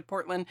migrated to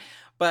Portland.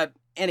 But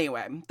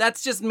anyway,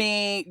 that's just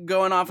me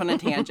going off on a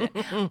tangent.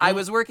 I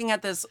was working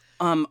at this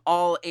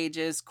all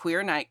ages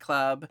queer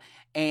nightclub,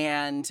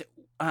 and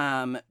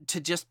to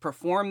just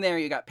perform there,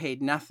 you got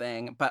paid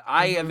nothing. But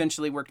I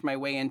eventually worked my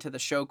way into the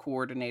show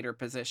coordinator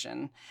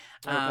position.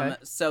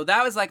 So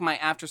that was like my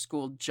after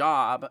school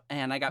job,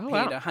 and I got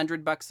paid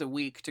 $100 a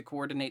week to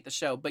coordinate the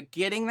show. But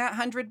getting that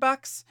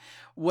 $100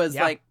 was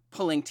like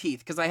pulling teeth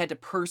because I had to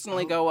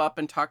personally go up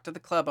and talk to the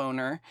club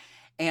owner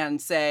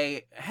and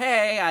say,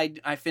 hey,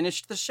 I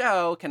finished the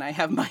show. Can I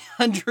have my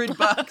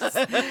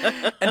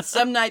 $100? And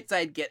some nights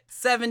I'd get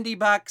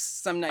 $70.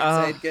 Some nights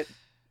I'd get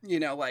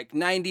like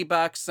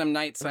 $90. Some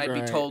nights I'd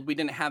be told we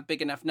didn't have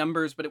big enough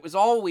numbers, but it was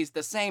always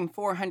the same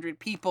 400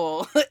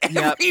 people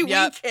every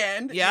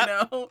weekend,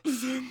 Oh my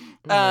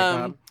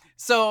God.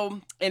 So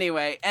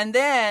anyway, and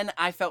then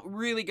I felt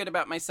really good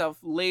about myself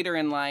later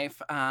in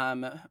life,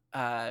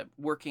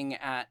 working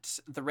at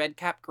the Red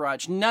Cap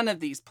Garage. None of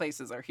these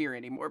places are here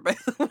anymore, by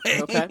the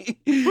way. Okay.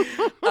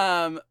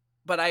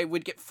 But I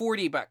would get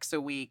 $40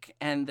 a week,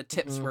 and the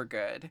tips were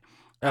good.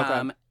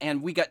 Okay.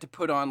 And we got to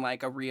put on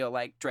like a real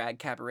like drag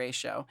cabaret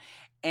show.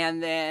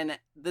 And then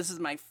this is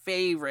my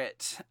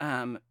favorite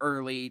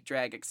early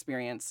drag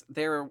experience.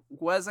 There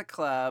was a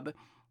club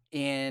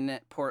in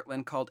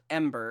Portland called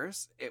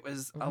Embers. It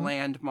was a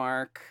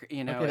landmark, Okay,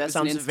 it that was an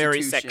sounds very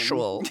institution.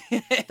 sexual.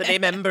 The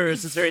name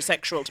Embers is very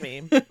sexual to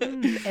me.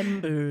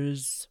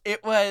 Embers.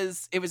 It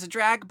was a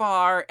drag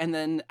bar, and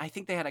then I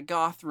think they had a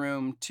goth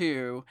room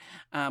too,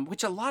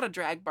 which a lot of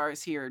drag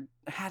bars here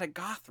had a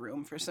goth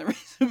room for some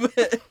reason.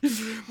 But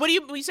What do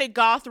you say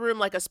goth room,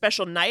 like a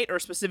special night or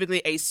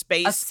specifically a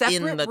space a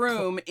separate in the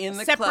room in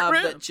the separate club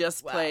room? that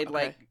just Wow, played okay.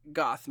 like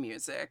goth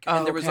music, Oh,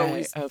 and there was okay,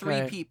 always three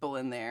okay. people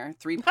in there,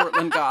 3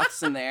 Portland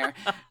goths in there,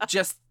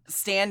 just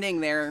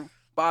standing there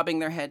bobbing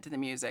their head to the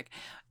music.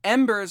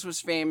 Embers was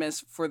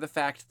famous for the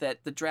fact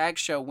that the drag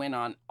show went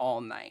on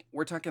all night.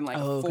 We're talking like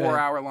Oh, a okay.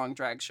 4-hour-long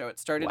drag show. It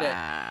started at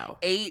Wow.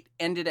 8,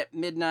 ended at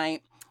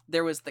midnight.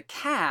 There was the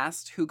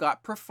cast who got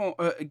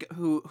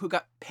who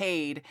got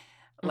paid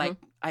like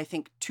I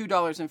think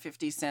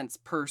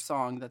 $2.50 per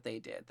song that they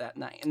did that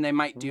night, and they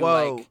might do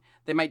Whoa.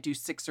 they might do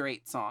 6 or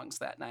 8 songs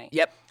that night.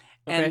 Yep.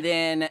 And Okay.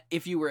 then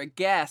if you were a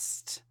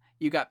guest,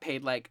 you got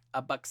paid like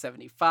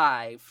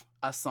 $1.75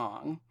 a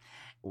song.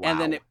 And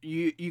then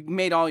you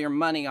made all your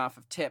money off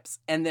of tips.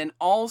 And then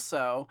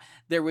also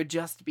there would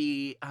just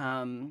be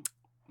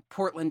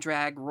Portland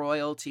Drag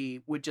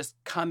royalty would just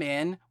come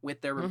in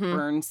with their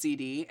burn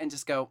CD and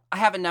just go, I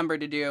have a number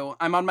to do.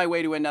 I'm on my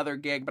way to another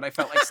gig, but I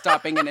felt like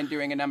stopping in and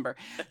doing a number.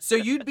 So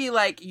you'd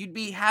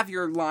have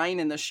your line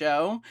in the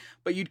show,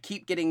 but you'd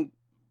keep getting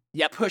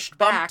pushed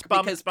back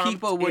because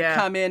people would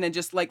come in and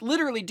just like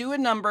literally do a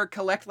number,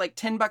 collect like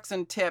 $10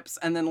 in tips,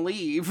 and then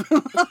leave.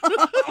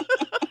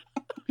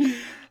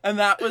 And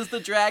that was the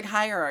drag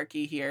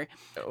hierarchy here.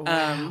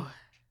 Wow.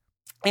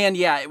 And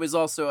yeah, it was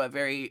also a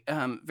very,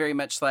 very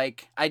much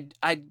like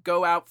I'd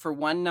go out for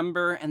one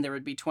number and there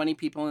would be 20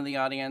 people in the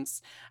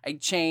audience. I'd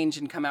change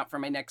and come out for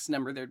my next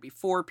number. There'd be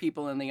 4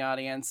 people in the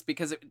audience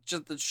because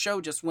the show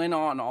just went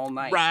on all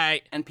night.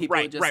 Right. And people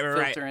would just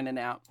filter in and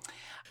out.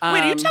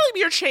 Wait, are you telling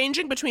me you're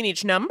changing between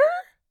each number?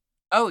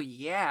 Oh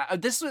yeah.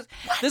 This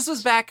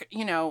was back,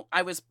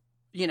 I was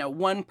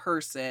one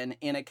person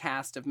in a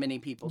cast of many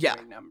people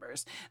doing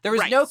numbers. There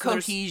was no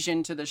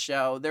cohesion to the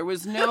show. There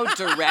was no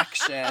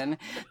direction.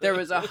 There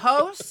was a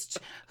host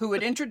who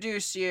would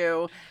introduce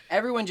you.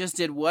 Everyone just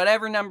did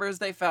whatever numbers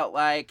they felt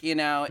like,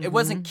 It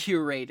wasn't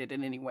curated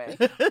in any way.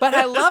 But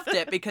I loved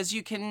it because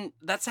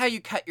that's how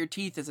you cut your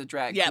teeth as a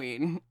drag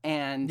queen.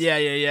 And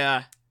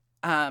Yeah.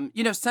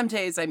 Some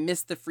days I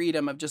miss the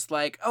freedom of just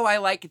like, oh, I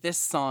like this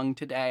song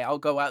today. I'll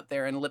go out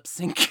there and lip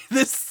sync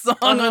this song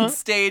on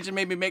stage and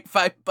maybe make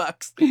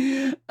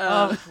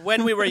 $5.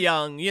 When we were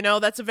young,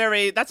 that's a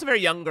very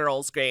young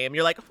girl's game.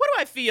 You're like, what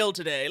do I feel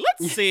today?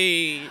 Let's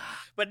see.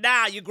 But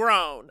now you're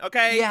grown,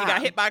 okay? Yeah. You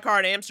got hit by a car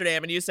in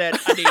Amsterdam and you said,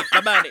 I need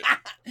my money.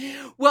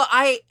 Well,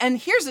 and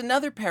here's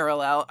another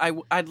parallel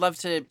I'd love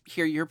to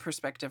hear your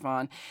perspective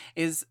on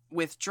is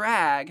with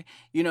drag,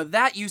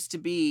 that used to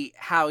be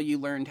how you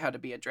learned how to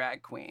be a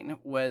drag queen,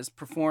 was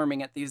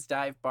performing at these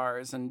dive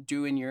bars and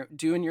doing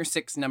your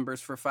 6 numbers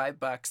for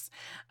 $5.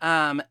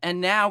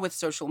 And now with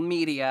social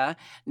media,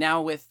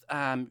 now with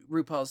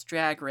RuPaul's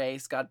Drag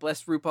Race, God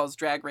bless RuPaul's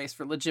Drag Race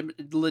for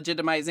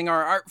legitimizing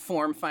our art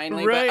form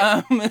finally.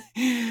 Right.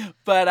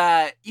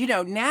 But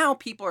now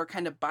people are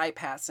kind of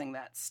bypassing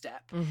that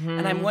step.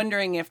 And I'm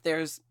wondering if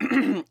there's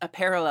a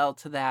parallel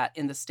to that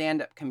in the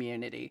stand-up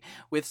community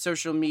with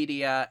social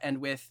media and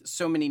with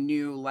so many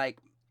new,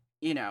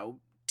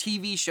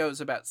 TV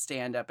shows about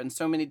stand-up and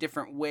so many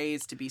different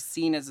ways to be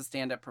seen as a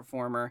stand-up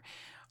performer.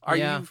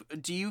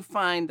 Do you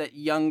find that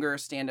younger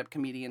stand-up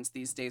comedians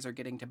these days are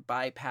getting to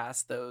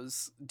bypass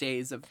those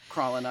days of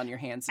crawling on your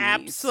hands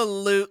and knees?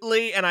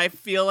 Absolutely. And I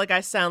feel like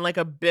I sound like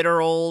a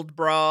bitter old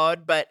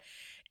broad, but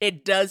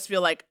it does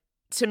feel like,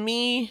 to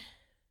me,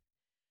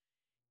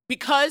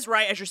 because,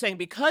 right, as you're saying,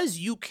 because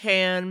you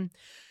can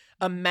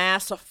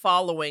amass a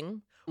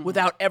following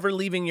without ever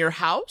leaving your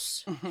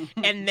house,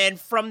 and then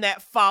from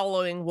that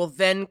following will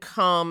then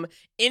come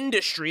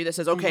industry that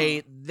says,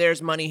 okay,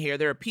 there's money here,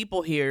 there are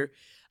people here.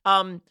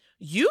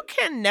 You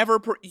can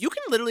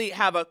literally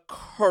have a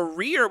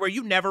career where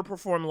you never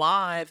perform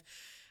live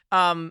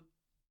until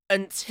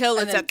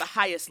it's at the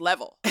highest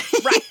level.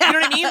 Right. You know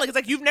what I mean? Like, it's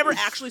like you've never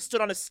actually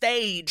stood on a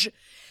stage,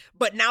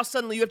 but now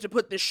suddenly you have to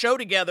put this show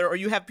together, or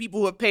you have people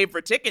who have paid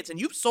for tickets and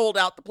you've sold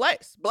out the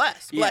place.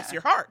 Bless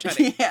your heart,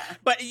 honey. Yeah.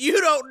 But you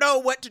don't know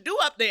what to do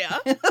up there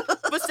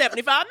for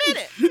 75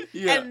 minutes.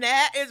 Yeah. And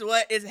that is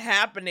what is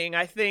happening.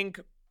 I think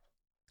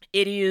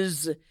it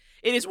is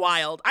It is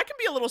wild. I can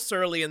be a little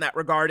surly in that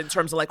regard in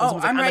terms of like, when Oh,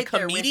 someone's like, I'm I'm right a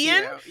there with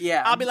comedian. you.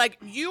 Yeah. I'll be like,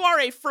 you are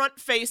a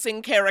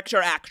front-facing character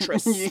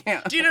actress.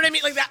 Yeah. Do you know what I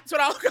mean? Like, that's what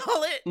I'll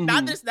call it.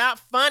 Not that it's not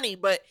funny,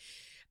 but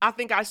I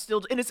think I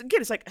still, and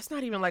it's like, it's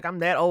not even like I'm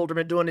that old or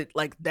been doing it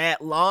like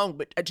that long,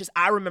 but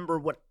I remember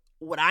what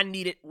I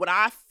needed, what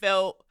I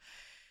felt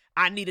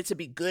I needed to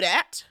be good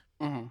at.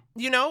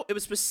 You know, it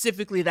was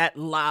specifically that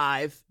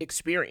live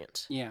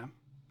experience. Yeah.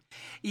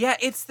 Yeah,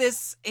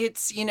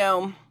 it's, you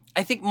know,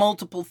 I think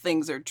multiple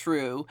things are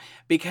true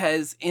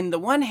because in the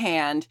one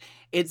hand,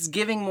 it's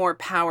giving more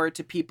power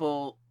to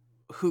people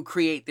who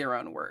create their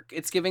own work.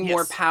 It's giving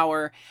more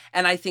power.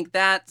 And I think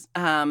that's,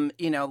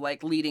 you know,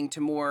 like leading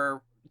to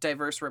more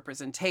diverse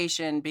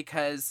representation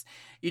because,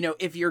 you know,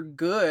 if you're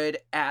good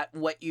at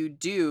what you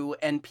do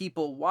and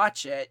people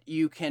watch it,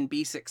 you can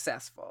be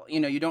successful. You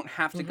know, you don't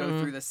have to go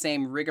through the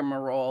same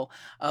rigmarole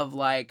of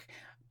like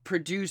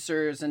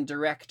producers and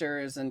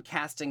directors and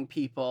casting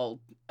people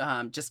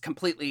just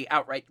completely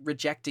outright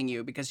rejecting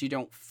you because you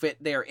don't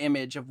fit their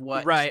image of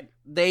what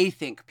they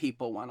think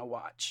people want to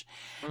watch.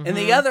 On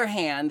the other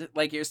hand,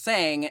 like you're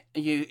saying,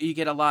 you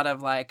get a lot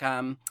of like,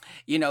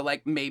 you know,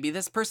 like maybe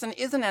this person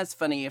isn't as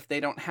funny if they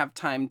don't have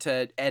time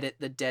to edit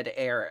the dead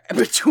air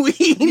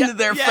between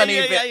their funny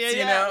bits,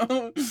 you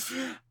know?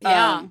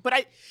 Yeah.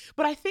 But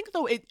I think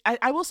though,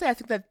 I will say, I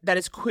think that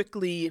is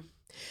quickly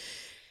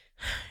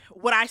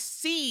what I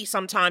see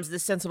sometimes,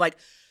 this sense of like,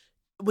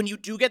 when you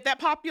do get that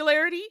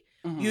popularity,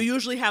 you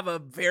usually have a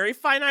very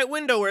finite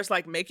window where it's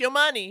like, make your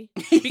money.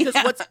 Because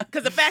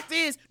because the fact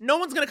is, no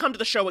one's going to come to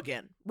the show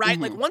again, right?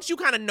 Like, once you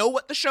kind of know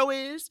what the show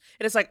is,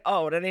 and it's like,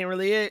 oh, that ain't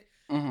really it.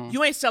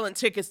 You ain't selling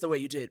tickets the way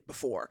you did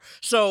before.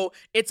 So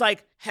it's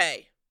like,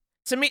 hey,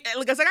 to me,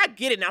 like I was like, I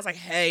get it. And I was like,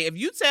 hey, if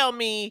you tell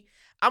me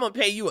I'm going to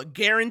pay you a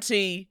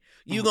guarantee,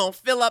 you going to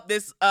fill up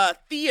this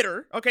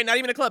theater, okay, not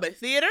even a club, a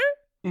theater,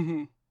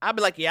 I'll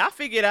be like, yeah, I'll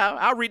figure it out.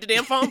 I'll read the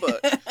damn phone book.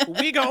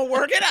 We gonna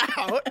work it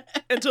out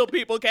until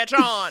people catch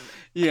on.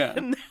 Yeah.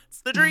 And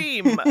that's the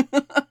dream.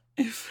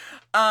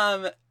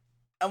 And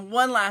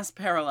one last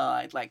parallel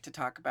I'd like to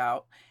talk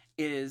about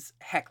is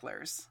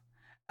hecklers.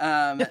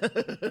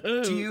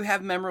 Do you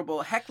have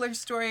memorable heckler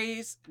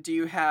stories? Do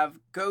you have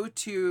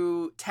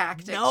go-to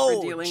tactics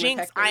for dealing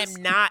Jinx, with hecklers? I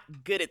am not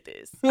good at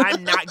this.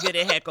 I'm not good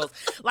at heckles.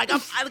 Like,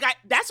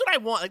 that's what I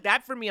want. Like,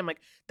 that for me, I'm like,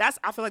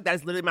 I feel like that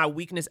is literally my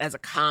weakness as a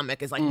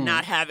comic, is like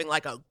not having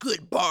like a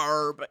good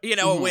barb, you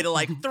know, a way to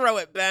like throw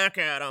it back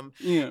at them.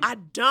 Yeah. I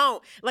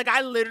don't. Like,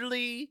 I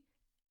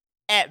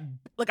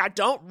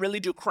don't really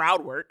do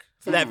crowd work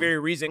for that very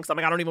reason. Because I'm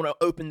like, I don't even want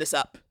to open this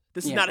up.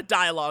 This is not a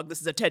dialogue. This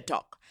is a TED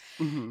Talk.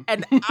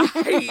 And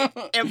I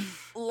am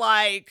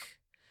like,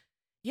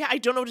 yeah, I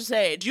don't know what to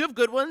say. Do you have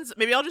good ones?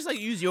 Maybe I'll just like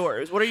use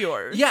yours. What are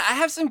yours? Yeah, I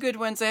have some good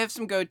ones. I have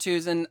some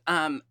go-tos. And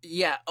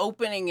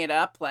opening it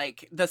up,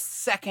 like the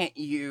second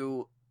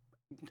you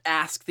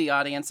ask the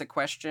audience a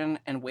question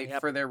and wait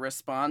for their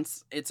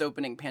response, it's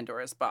opening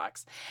Pandora's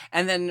box.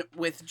 And then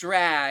with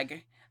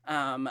drag,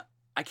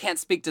 I can't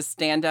speak to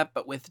stand-up,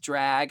 but with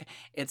drag,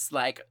 it's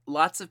like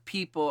lots of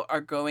people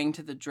are going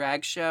to the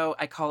drag show.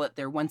 I call it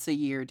their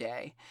once-a-year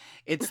day.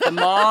 It's the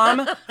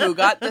mom who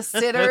got the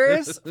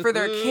sitters for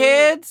their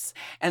kids,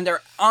 and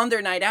they're on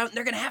their night out, and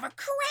they're going to have a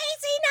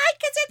crazy night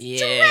because it's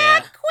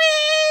drag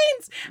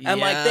queens. And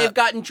like they've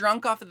gotten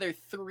drunk off of their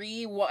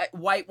 3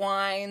 white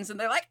wines, and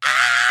they're like,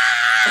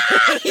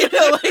 ah! You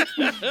know, like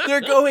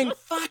they're going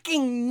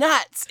fucking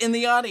nuts in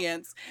the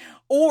audience.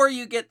 Or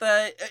you get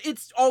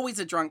it's always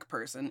a drunk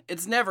person.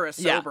 It's never a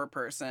sober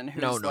person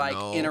who's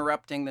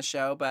interrupting the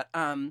show. But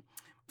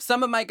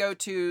some of my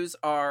go-tos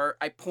are,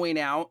 I point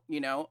out,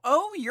 you know,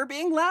 oh, you're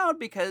being loud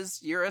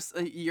because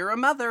you're a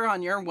mother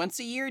on your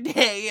once-a-year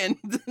day. And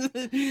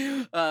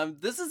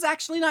this is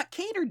actually not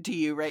catered to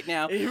you right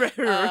now.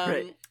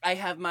 Right. I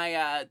have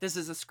my, this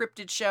is a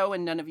scripted show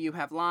and none of you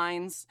have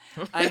lines.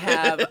 I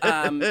have,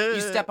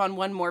 you step on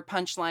one more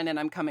punchline and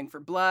I'm coming for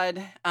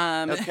blood.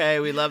 Okay,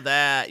 we love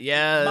that.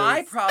 Yes.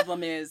 My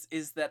problem is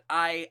that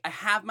I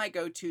have my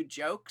go-to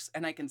jokes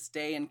and I can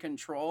stay in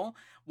control.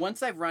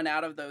 Once I've run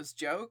out of those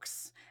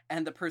jokes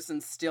and the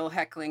person's still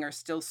heckling or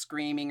still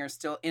screaming or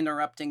still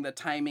interrupting the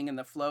timing and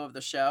the flow of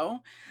the show,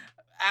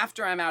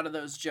 after I'm out of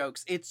those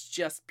jokes, it's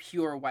just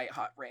pure white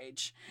hot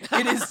rage.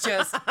 It is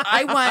just,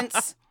 I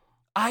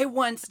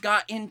once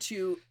got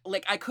into,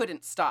 like, I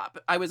couldn't stop.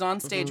 I was on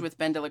stage with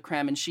Ben de la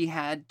Creme and she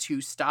had to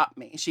stop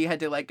me. She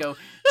had to like go,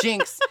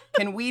 Jinx,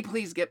 can we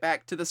please get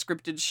back to the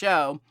scripted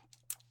show?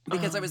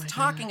 Because I was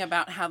talking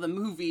about how the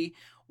movie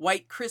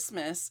White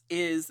Christmas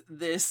is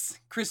this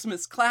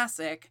Christmas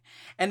classic,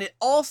 and it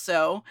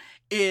also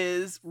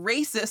is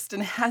racist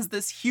and has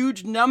this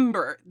huge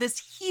number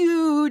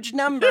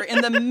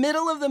in the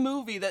middle of the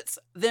movie that's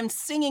them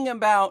singing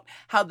about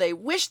how they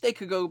wish they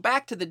could go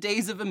back to the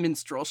days of a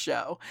minstrel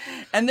show.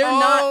 And they're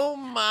not. Oh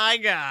my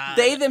God.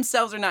 They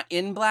themselves are not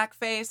in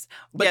blackface,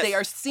 but they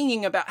are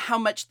singing about how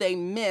much they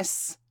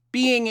miss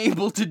being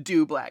able to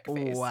do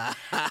blackface. Wow.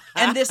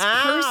 And this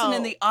person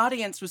in the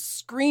audience was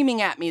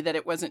screaming at me that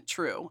it wasn't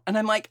true. And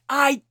I'm like,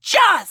 I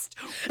just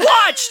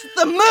watched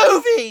the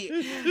movie.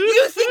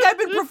 You think I've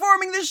been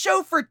performing this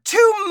show for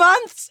 2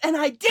 months and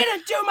I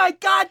didn't do my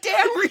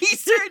goddamn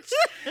research?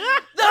 The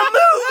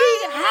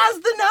movie has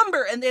the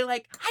number. And they're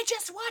like, I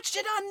just watched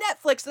it on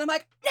Netflix. And I'm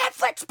like,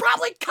 Netflix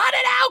probably cut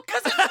it out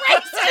because it's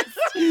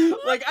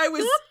racist. Like,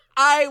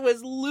 I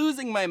was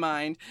losing my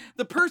mind.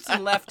 The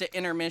person left at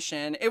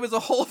intermission. It was a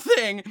whole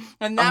thing.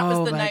 And that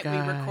was the night we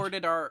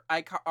recorded our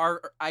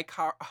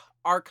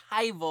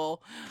archival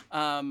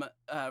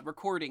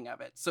recording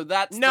of it. So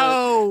that's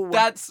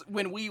that's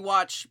when we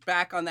watch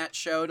back on that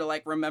show to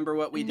like remember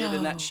what we did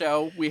in that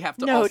show. We have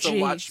to also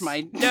watch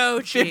my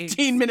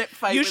 15-minute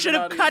fight. You should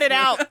have cut it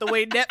out the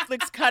way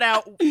Netflix cut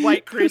out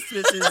White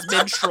Christmas's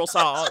minstrel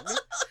song.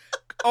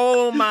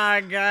 Oh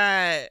my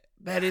God.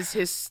 That is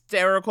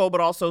hysterical,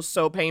 but also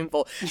so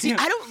painful. See,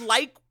 I don't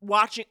like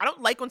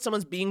when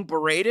someone's being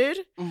berated,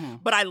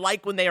 but I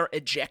like when they are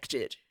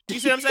ejected. Do you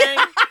see what I'm saying?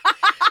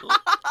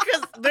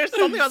 Because there's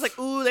something I was like,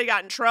 ooh, they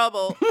got in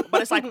trouble.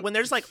 But it's like when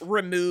they're just like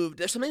removed,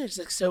 there's something that's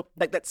like so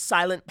like that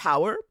silent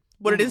power,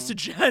 what it is to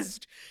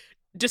just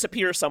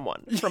disappear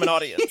someone from an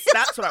audience.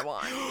 That's what I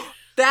want.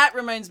 That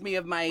reminds me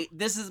of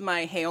this is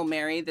my Hail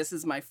Mary, this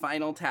is my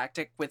final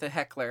tactic with a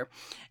heckler,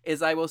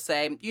 is I will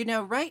say,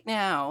 right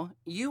now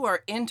you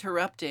are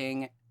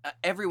interrupting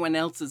everyone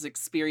else's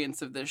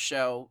experience of this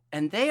show,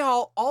 and they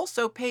all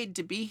also paid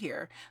to be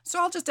here. So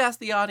I'll just ask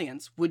the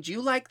audience, would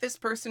you like this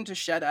person to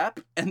shut up?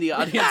 And the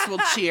audience will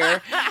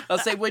cheer. I'll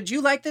say, would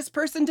you like this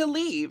person to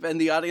leave? And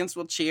the audience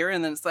will cheer.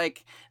 And then it's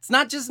like, it's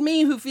not just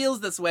me who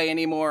feels this way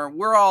anymore.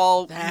 We're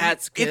all...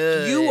 That's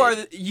good.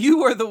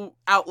 You are the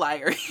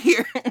outlier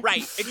here.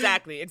 Right,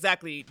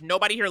 exactly.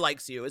 Nobody here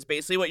likes you is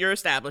basically what you're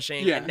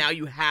establishing. Yeah. And now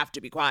you have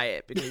to be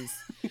quiet because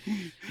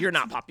you're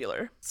not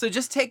popular. So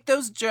just take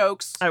those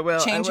jokes. I will.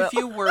 Change a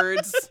few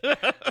words.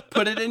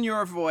 Put it in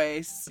your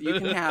voice. You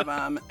can have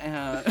them.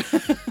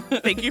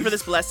 Thank you for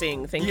this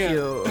blessing. Thank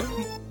you.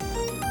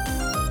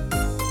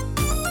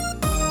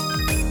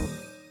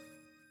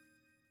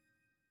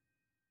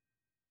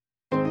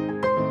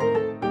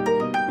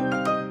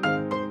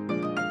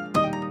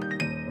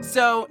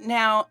 So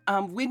now,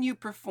 when you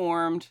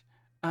performed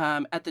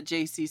at the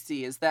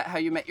JCC, is that how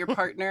you met your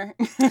partner?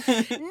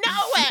 No,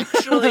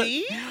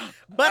 actually.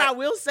 But I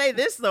will say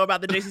this, though,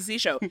 about the JCC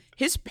show.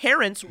 His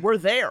parents were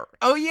there.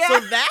 Oh,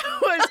 yeah.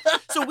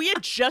 So we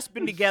had just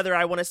been together,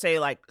 I want to say,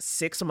 like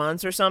 6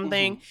 months or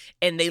something.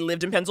 And they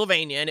lived in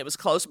Pennsylvania, and it was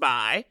close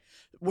by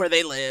where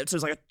they lived. So it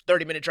was like a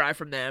 30-minute drive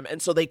from them.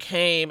 And so they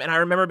came, and I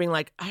remember being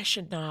like, I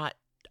should not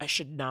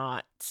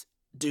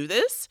do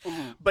this.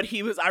 But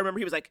I remember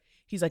he was like,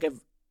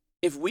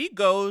 if we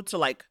go to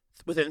like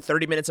within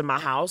 30 minutes of my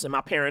house and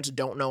my parents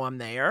don't know I'm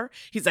there,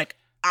 he's like,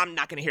 I'm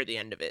not going to hear the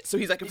end of it. So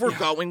he's like, if we're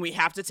going, we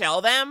have to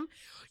tell them,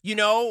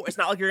 it's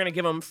not like you're going to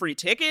give them free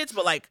tickets,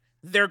 but like,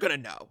 they're going to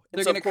know.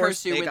 They're going to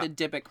curse you with a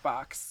Dybbuk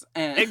box.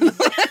 And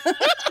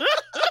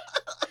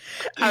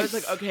I was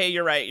like, okay,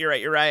 you're right.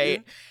 Yeah.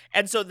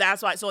 And so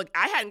that's why, so like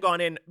I hadn't gone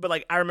in, but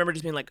like, I remember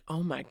just being like,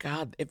 oh my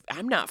God, if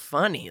I'm not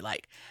funny,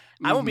 like,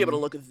 I won't be able to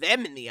look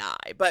them in the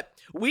eye. But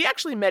we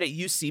actually met at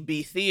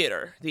UCB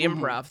Theater, the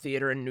improv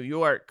theater in New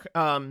York.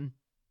 And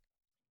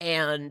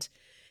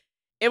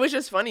it was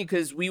just funny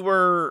because we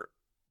were,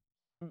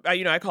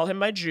 I call him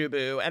my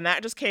Jubu. And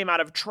that just came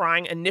out of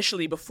trying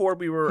initially before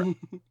we were,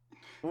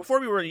 we've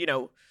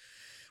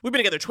been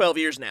together 12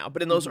 years now.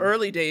 But in those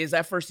early days,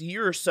 that first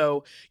year or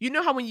so,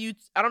 how when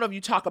I don't know if you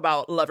talk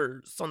about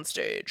lovers on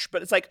stage,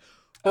 but it's like,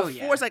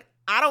 before it's like,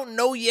 I don't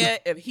know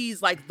yet if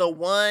he's like the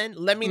one.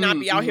 Let me not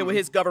be out here with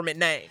his government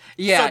name.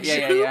 Yeah, so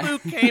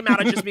Jubu came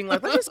out of just being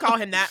like, let's just call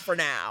him that for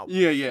now.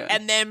 Yeah.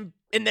 And then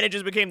it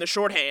just became the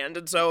shorthand,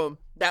 and so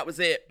that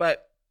was it.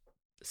 But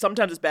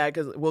sometimes it's bad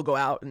because we'll go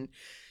out and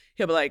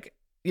he'll be like,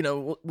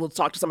 we'll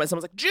talk to somebody.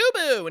 Someone's like,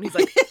 Jubu. And he's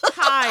like,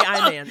 hi,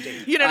 I'm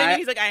Andy. You know what I mean?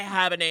 He's like, I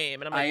have a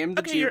name. And I'm like, I am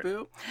the okay,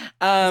 Jubu.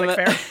 Like,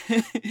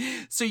 fair.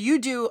 So you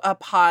do a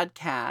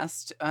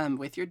podcast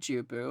with your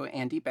Jubu,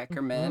 Andy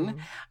Beckerman,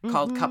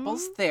 called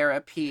Couples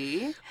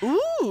Therapy.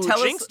 Ooh,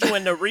 Jinx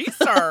doing the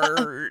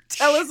research.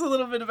 Tell us a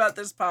little bit about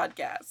this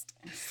podcast.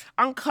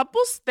 On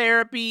Couples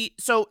Therapy,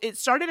 so it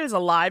started as a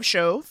live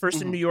show,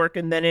 first in New York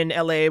and then in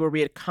LA, where we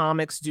had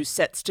comics do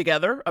sets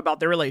together about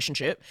their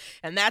relationship.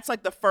 And that's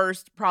like the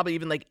first, probably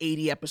even like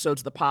 80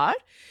 episodes of the pod.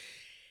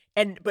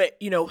 But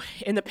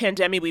in the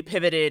pandemic, we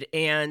pivoted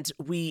and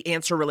we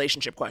answer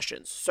relationship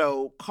questions.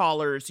 So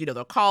callers,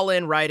 they'll call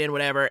in, write in,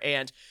 whatever.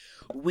 And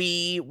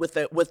we, with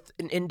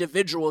an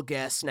individual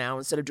guest now,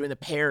 instead of doing the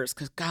pairs,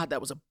 because God, that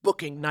was a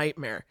booking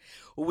nightmare,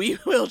 we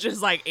will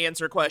just like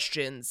answer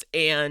questions.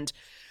 And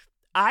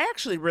I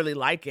actually really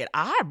like it.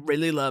 I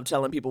really love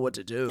telling people what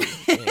to do.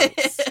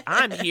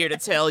 I'm here to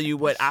tell you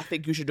what I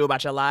think you should do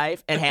about your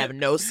life and have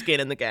no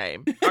skin in the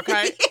game.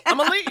 Okay? Yeah. I'm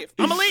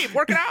gonna leave.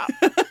 Work it out.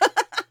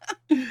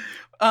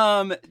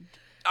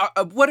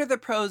 What are the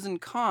pros and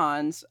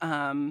cons?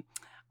 I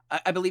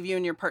believe you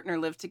and your partner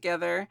live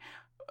together.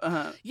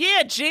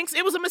 Yeah, Jinx,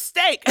 it was a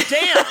mistake.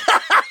 Damn.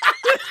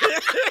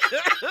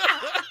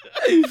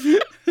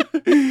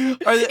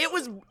 It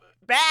was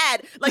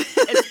bad. Like,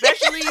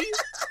 especially.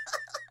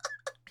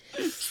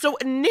 So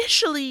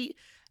initially,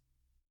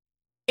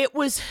 it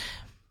was.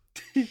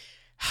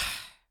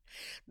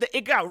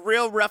 It got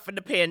real rough in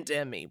the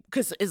pandemic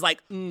because it's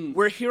like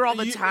we're here all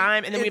the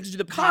time, and then we have to do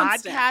the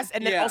podcast,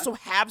 and then also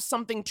have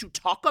something to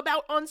talk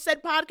about on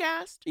said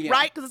podcast,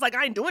 right? Because it's like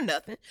I ain't doing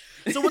nothing.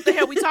 So what the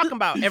hell we talking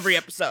about every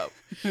episode?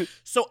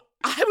 So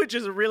I would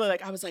just really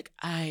I was like,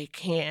 I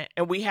can't,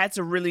 and we had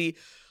to really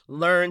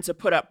learn to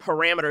put up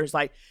parameters.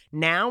 Like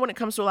now, when it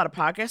comes to a lot of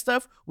podcast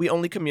stuff, we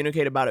only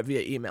communicate about it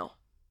via email.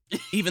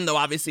 Even though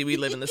obviously we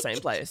live in the same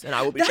place, and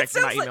I will be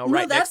checking my email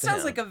right next to him. That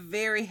sounds like a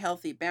very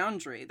healthy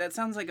boundary. That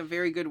sounds like a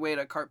very good way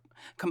to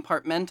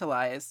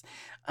compartmentalize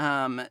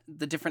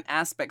the different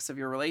aspects of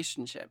your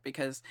relationship.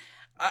 Because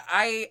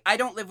I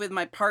don't live with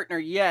my partner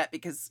yet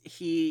because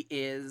he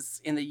is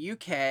in the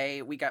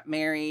UK. We got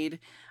married.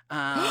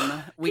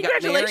 We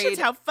got married.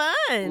 How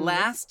fun!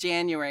 Last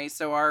January.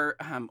 So our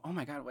oh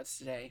my God, what's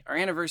today? Our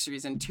anniversary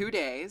is in 2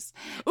 days.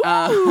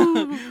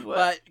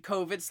 But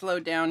COVID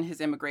slowed down his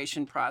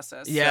immigration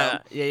process. Yeah, so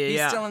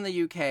he's still in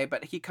the UK,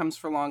 but he comes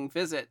for long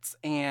visits.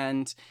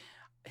 And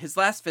his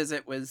last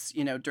visit was,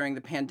 during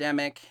the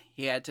pandemic.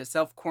 He had to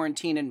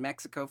self-quarantine in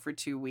Mexico for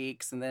 2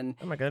 weeks. And then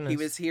oh my goodness, he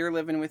was here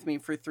living with me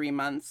for 3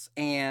 months.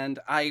 And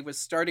I was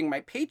starting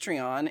my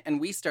Patreon, and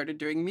we started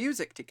doing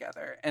music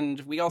together.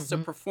 And we also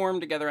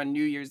performed together on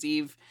New Year's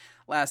Eve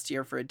last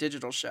year for a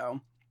digital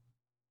show.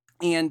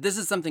 And this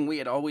is something we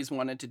had always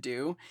wanted to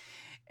do.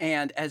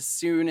 And as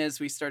soon as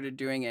we started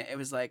doing it, it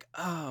was like,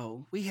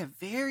 oh, we have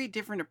very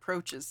different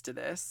approaches to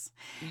this.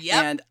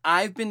 Yep. And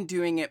I've been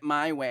doing it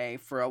my way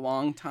for a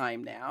long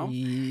time now.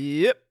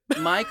 Yep.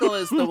 Michael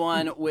is the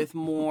one with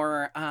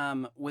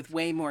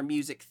way more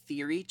music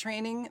theory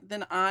training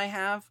than I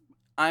have.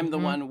 I'm the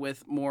one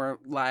with more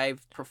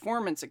live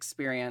performance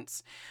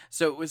experience.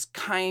 So it was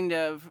kind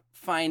of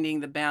finding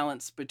the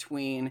balance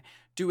between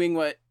doing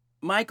what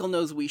Michael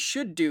knows we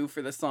should do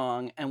for the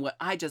song and what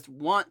I just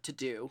want to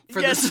do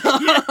for the song.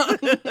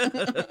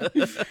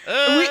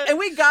 and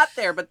we got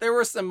there, but there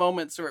were some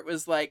moments where it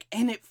was like,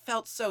 and it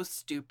felt so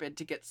stupid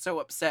to get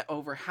so upset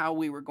over how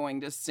we were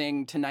going to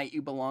sing Tonight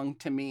You Belong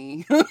to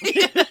Me. But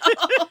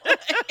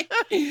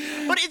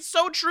it's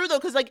so true though,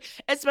 because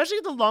especially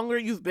the longer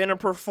you've been a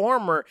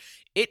performer,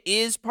 it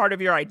is part of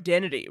your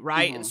identity,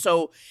 right? And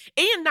so,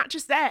 and not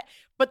just that,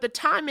 but the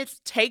time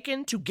it's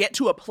taken to get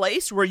to a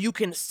place where you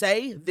can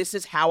say, this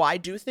is how I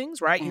do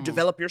things, right? You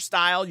develop your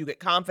style, you get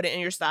confident in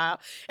your style.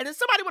 And then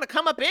somebody want to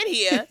come up in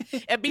here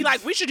and be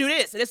like, we should do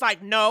this. And it's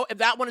like, no,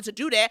 if I wanted to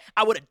do that,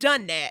 I would have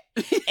done that.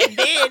 And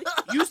then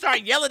you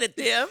start yelling at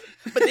them,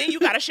 but then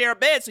you got to share a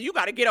bed, so you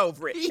got to get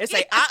over it and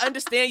say, I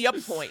understand your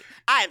point.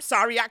 I am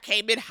sorry I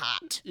came in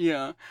hot.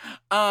 Yeah.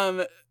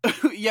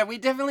 Yeah, we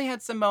definitely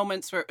had some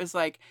moments where it was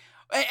like,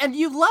 and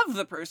you love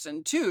the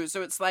person too.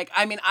 So it's like,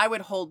 I mean, I would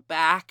hold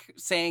back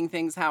saying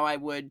things how I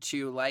would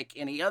to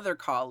any other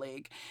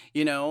colleague,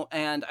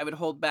 and I would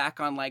hold back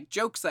on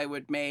jokes I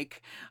would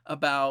make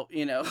about,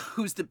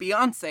 who's the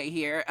Beyonce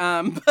here.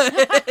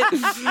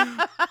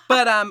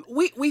 But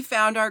we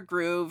found our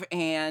groove,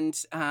 and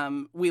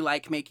we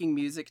like making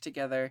music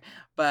together.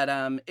 But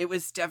it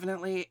was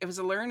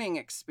a learning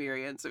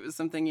experience. It was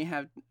something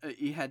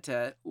you had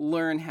to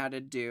learn how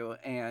to do.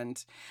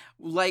 And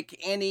like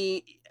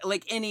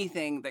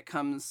anything that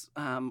comes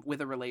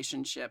with a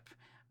relationship,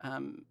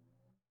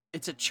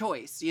 it's a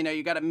choice.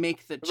 You got to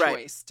make the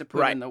choice to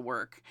put in the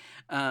work.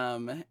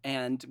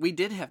 And we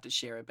did have to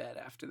share a bed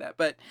after that.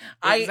 But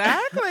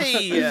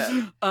exactly.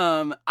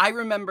 I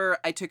remember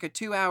I took a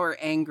 2-hour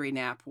angry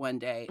nap one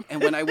day,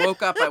 and when I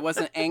woke up, I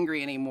wasn't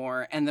angry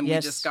anymore. And then we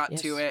just got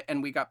to it,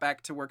 and we got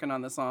back to working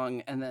on the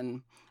song, and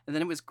then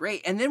it was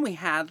great. And then we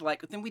had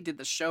then we did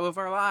the show of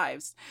our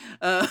lives.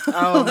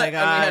 Oh my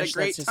gosh, we had a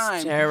great time.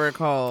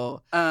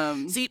 Hysterical.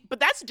 See, but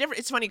that's different.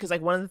 It's funny because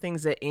one of the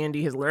things that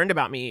Andy has learned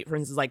about me, for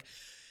instance,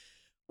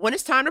 when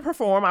it's time to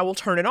perform, I will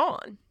turn it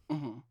on.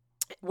 Mm-hmm.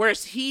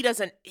 Whereas he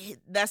doesn't,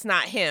 that's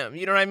not him.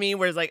 You know what I mean?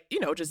 Whereas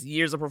just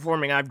years of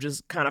performing, I've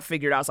just kind of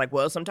figured out,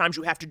 well, sometimes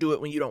you have to do it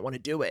when you don't want to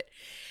do it.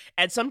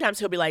 And sometimes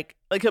he'll be like,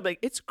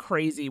 it's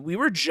crazy. We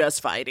were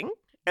just fighting.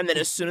 And then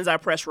as soon as I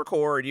press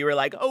record, you were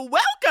like, oh,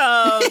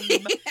 welcome.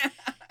 Yeah.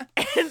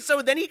 And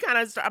so then he kind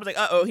of I was like,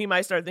 uh-oh, he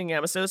might start thinking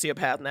I'm a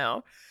sociopath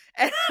now.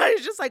 And I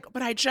was just like,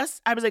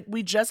 I was like,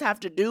 we just have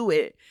to do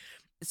it.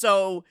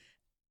 So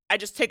I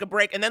just take a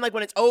break. And then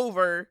when it's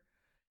over,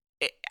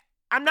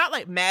 I'm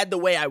not mad the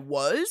way I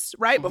was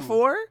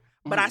before,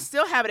 but I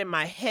still have it in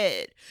my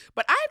head.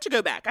 But I have to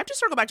go back. I have to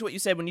circle back to what you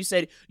said when you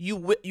said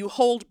you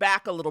hold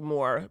back a little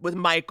more with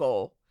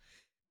Michael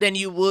than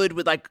you would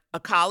with a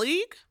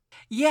colleague.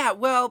 Yeah,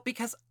 well,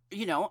 because,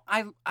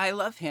 I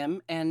love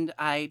him, and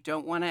I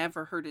don't want to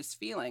ever hurt his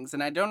feelings,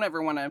 and I don't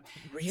ever want to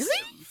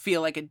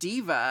feel like a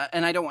diva,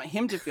 and I don't want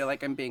him to feel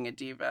like I'm being a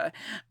diva.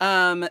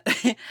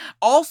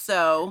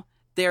 Also,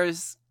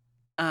 there's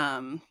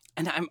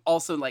And I'm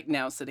also like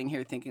now sitting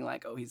here thinking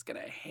like, oh, he's going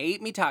to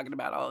hate me talking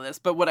about all of this.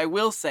 But what I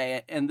will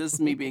say, and this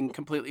is me being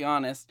completely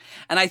honest,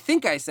 and I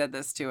think I said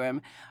this to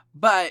him,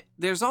 but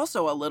there's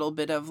also a little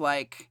bit of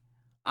like,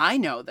 I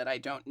know that I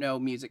don't know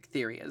music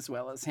theory as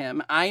well as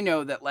him. I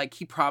know that like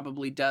he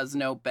probably does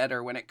know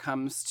better when it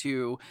comes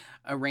to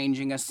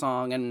arranging a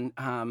song and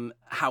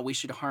how we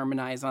should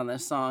harmonize on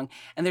this song.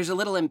 And there's a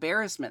little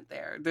embarrassment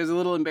there. There's a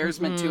little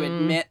embarrassment to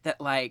admit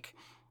that like,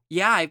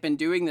 yeah, I've been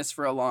doing this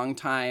for a long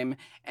time,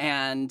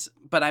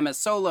 but I'm a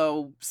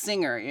solo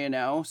singer, you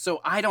know,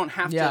 so I don't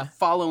have to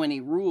follow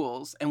any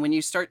rules. And when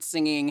you start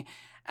singing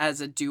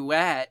as a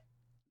duet,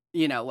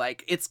 you know,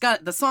 like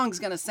the song's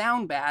gonna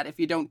sound bad if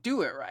you don't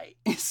do it right.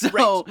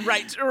 So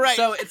right.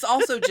 So it's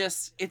also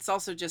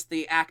just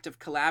the act of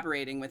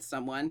collaborating with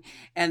someone,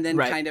 and then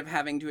kind of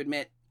having to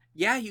admit,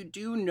 yeah, you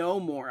do know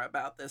more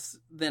about this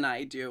than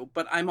I do,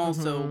 but I'm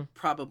also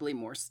probably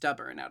more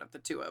stubborn out of the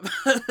two of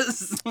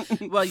us.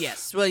 Well,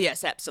 yes,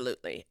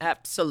 absolutely.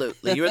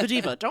 You're the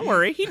diva. Don't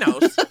worry, he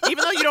knows.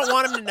 Even though you don't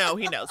want him to know,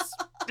 he knows.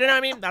 Do you know what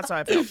I mean? That's how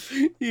I feel.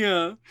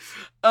 Yeah.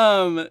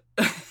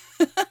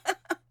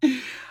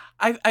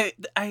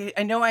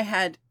 I know I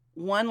had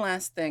one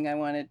last thing I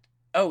wanted.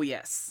 Oh,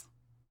 yes.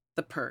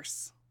 The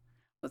purse.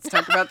 Let's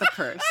talk about the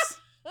purse.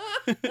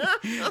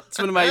 It's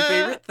one of my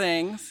favorite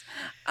things.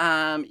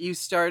 You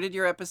started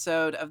your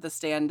episode of the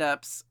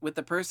stand-ups with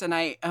the purse, and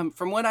I,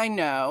 from what I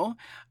know,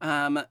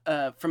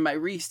 from my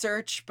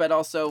research, but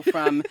also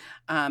from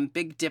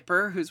Big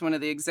Dipper, who's one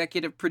of the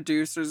executive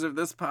producers of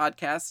this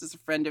podcast, is a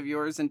friend of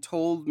yours, and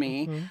told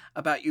me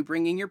about you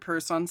bringing your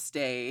purse on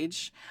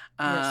stage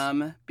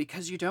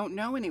because you don't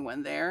know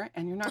anyone there,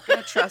 and you're not going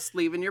to trust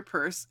leaving your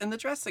purse in the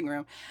dressing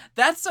room.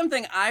 That's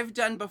something I've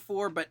done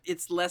before, but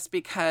it's less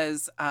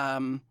because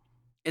I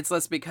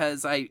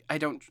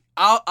don't.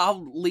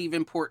 I'll leave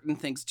important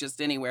things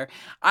just anywhere.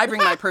 I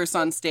bring my purse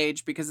on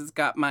stage because it's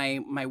got my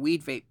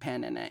weed vape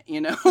pen in it.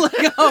 You know, like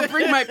I'll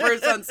bring my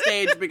purse on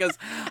stage because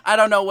I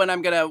don't know when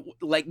I'm gonna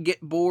like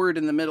get bored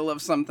in the middle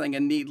of something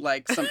and need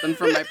like something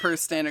from my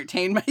purse to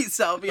entertain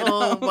myself. You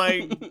know? Oh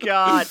my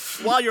God!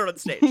 While you're on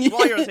stage, you're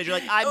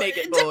like, I make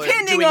it bored.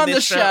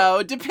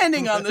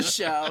 Depending on the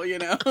show, you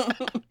know.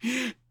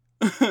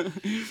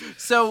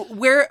 So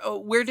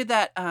where did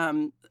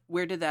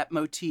that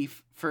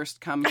motif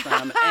first come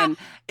from? And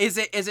is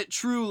it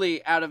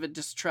truly out of a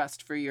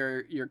distrust for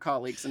your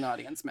colleagues and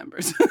audience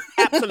members?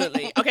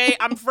 Absolutely. Okay,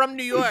 I'm from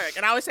New York,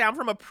 and I always say I'm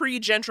from a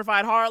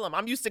pre-gentrified Harlem.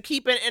 I'm used to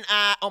keeping an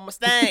eye on my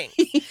things.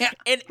 Yeah.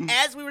 And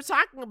as we were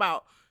talking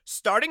about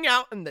starting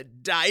out in the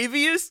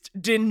diviest,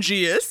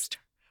 dingiest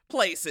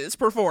places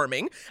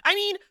performing, I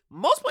mean,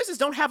 most places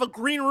don't have a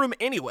green room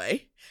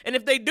anyway. And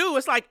if they do,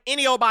 it's like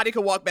any old body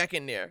could walk back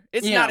in there.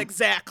 It's not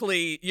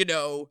exactly, you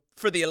know,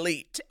 for the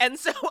elite. And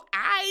so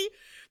I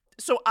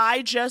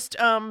just,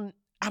 I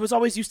was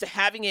always used to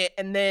having it.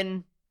 And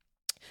then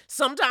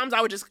sometimes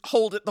I would just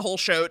hold it the whole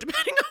show,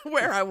 depending on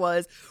where I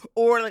was,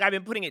 or like I've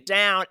been putting it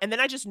down. And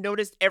then I just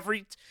noticed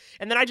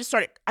and then I just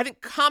started, I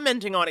think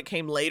commenting on it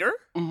came later.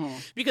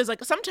 Because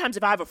like sometimes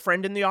if I have a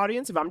friend in the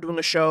audience, if I'm doing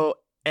a show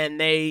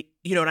and they,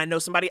 you know, and I know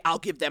somebody, I'll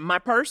give them my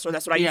purse. Or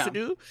that's what I used to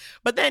do.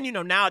 But then, you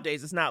know,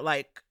 nowadays it's not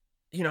like,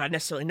 you know, I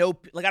necessarily know,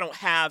 like I don't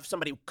have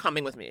somebody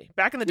coming with me.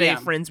 Back in the day,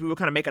 friends, we would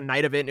kind of make a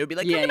night of it, and it would be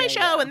like, come to my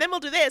show, and then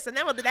we'll do this, and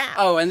then we'll do that.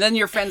 Oh, and then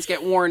your friends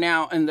get worn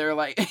out, and they're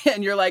like,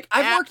 and you're like,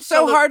 I've worked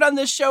so hard on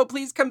this show,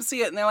 please come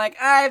see it. And they're like,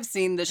 I've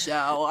seen the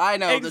show, I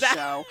know the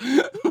show.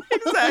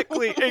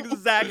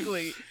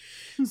 Exactly.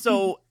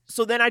 So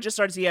then I just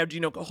started to, you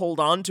know,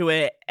 hold on to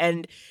it,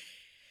 and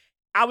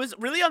I was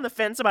really on the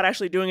fence about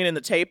actually doing it in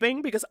the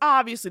taping, because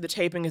obviously the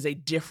taping is a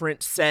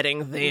different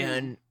setting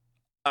than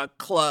a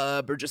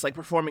club or just like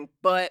performing,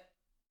 but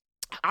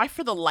I,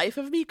 for the life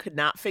of me, could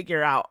not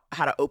figure out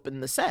how to open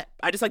the set.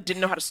 I just like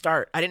didn't know how to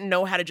start. I didn't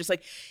know how to just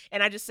like,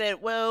 and I just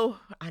said, well,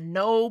 I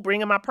know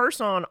bringing my purse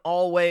on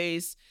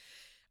always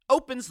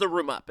opens the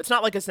room up. It's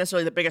not like it's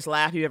necessarily the biggest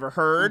laugh you ever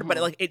heard, but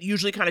it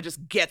usually kind of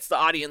just gets the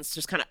audience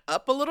just kind of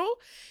up a little.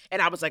 And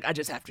I was like, I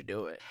just have to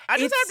do it. I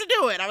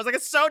was like,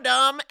 it's so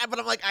dumb, but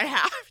I'm like, I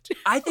have to.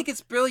 I think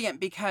it's brilliant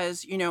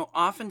because, you know,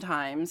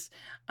 oftentimes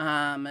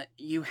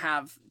you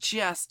have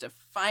just a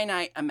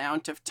finite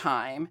amount of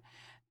time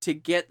to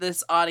get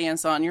this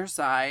audience on your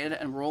side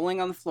and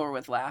rolling on the floor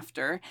with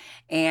laughter.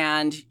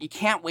 And you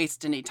can't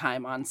waste any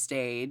time on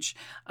stage.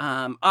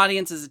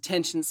 Audiences'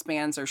 attention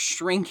spans are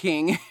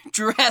shrinking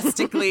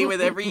drastically with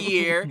every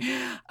year.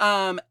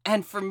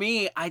 And for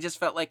me, I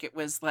just felt like it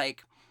was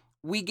like,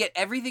 we get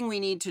everything we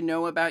need to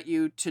know about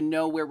you to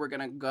know where we're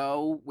going to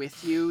go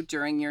with you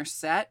during your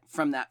set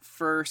from that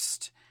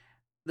first,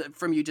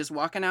 from you just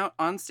walking out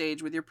on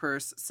stage with your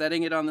purse,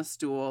 setting it on the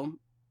stool,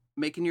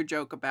 making your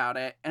joke about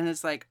it. And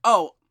it's like,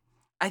 oh,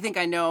 I think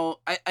I know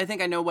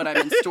what I'm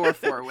in store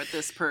for with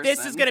this person.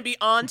 This is going to be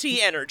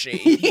auntie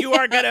energy. You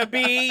are going to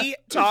be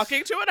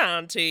talking to an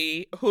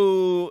auntie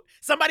who,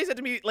 somebody said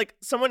to me, like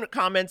someone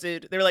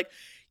commented, they were like,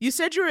 you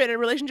said you were in a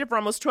relationship for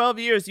almost 12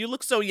 years. You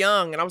look so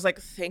young. And I was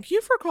like, thank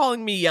you for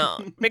calling me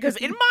young. Because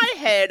in my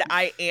head,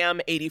 I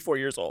am 84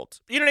 years old.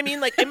 You know what I mean?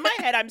 Like, in my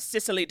head, I'm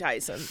Cicely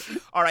Tyson,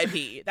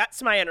 R.I.P.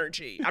 That's my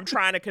energy. I'm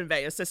trying to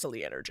convey a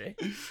Cicely energy.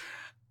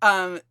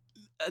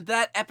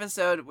 That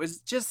episode was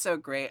just so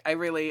great. I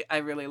really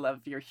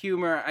love your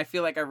humor. I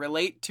feel like I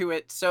relate to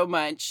it so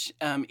much,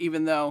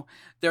 even though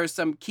there are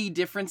some key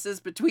differences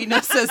between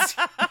us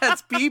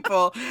as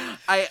people.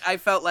 I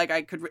felt like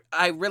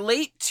I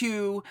relate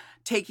to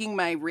taking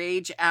my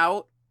rage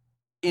out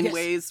in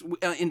ways,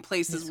 in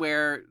places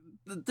where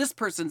this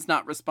person's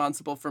not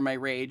responsible for my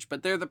rage,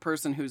 but they're the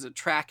person who's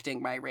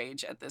attracting my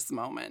rage at this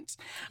moment.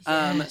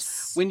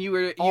 When you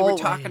were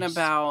talking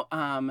about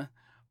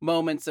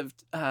moments of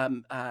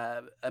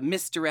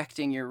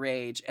misdirecting your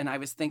rage, and I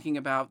was thinking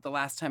about the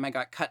last time I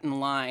got cut in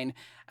line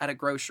at a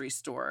grocery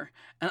store,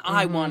 and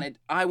I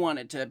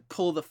wanted to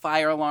pull the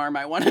fire alarm.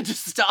 I wanted to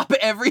stop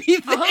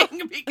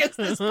everything because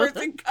this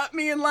person cut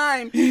me in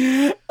line.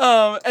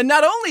 And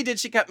not only did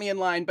she cut me in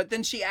line, but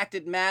then she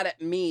acted mad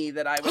at me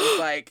that I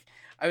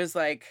was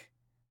like,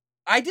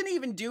 I didn't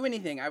even do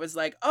anything. I was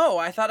like, oh,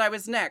 I thought I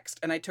was next.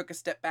 And I took a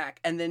step back.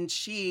 And then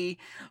she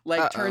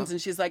turns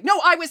and she's like, no,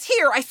 I was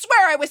here. I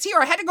swear I was here.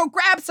 I had to go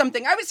grab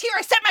something. I was here.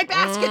 I set my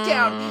basket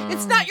down.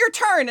 It's not your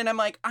turn. And I'm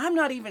like, I'm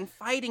not even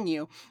fighting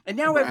you. And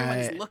now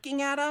everyone's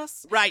looking at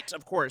us. Right.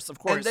 Of course.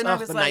 And then I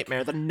was like,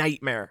 the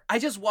nightmare. I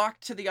just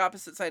walked to the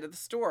opposite side of the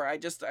store. I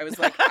was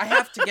like, I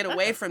have to get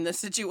away from this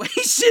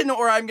situation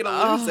or I'm going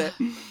to lose it.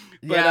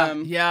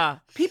 But,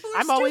 people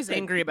are stupid. Always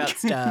angry about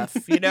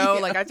stuff, you know?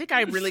 Like, I think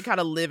I really kind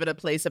of live in a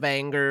place of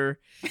anger.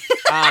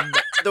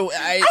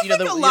 I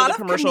think a lot of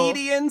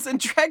comedians and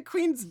drag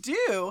queens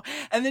do.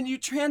 And then you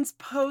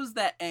transpose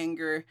that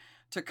anger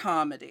to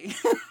comedy.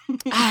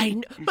 I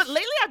know. But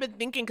lately I've been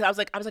thinking, because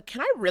I was like,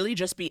 can I really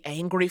just be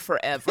angry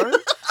forever? That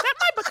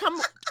might become,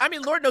 I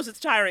mean, Lord knows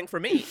it's tiring for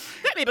me.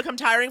 That may become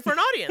tiring for an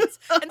audience.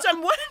 And so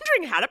I'm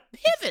wondering how to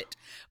pivot.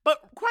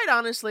 But quite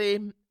honestly,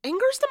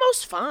 anger's the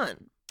most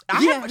fun.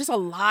 I have just a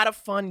lot of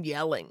fun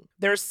yelling.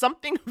 There's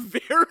something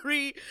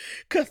very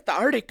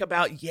cathartic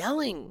about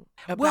yelling,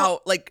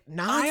 about like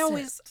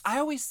nonsense. I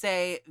always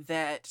say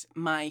that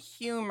my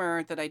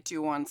humor that I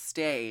do on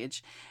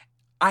stage,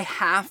 I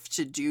have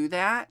to do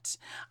that.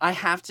 I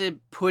have to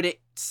put it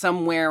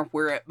somewhere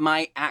where it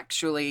might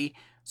actually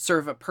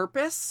serve a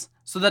purpose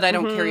so that I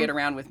don't carry it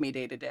around with me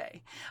day to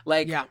day.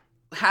 Like,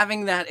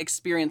 having that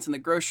experience in the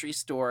grocery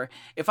store,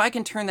 if I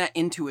can turn that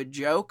into a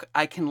joke,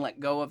 I can let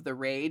go of the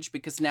rage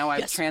because now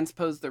I've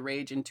transposed the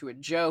rage into a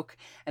joke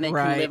and I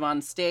can live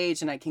on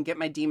stage and I can get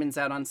my demons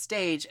out on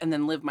stage and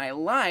then live my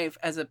life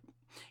as a,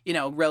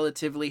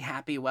 relatively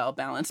happy,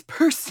 well-balanced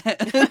person.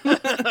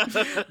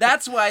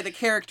 That's why the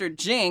character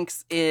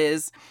Jinx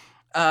is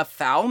a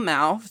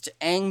foul-mouthed,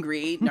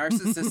 angry,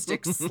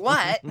 narcissistic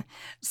slut,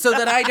 so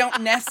that I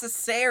don't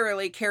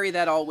necessarily carry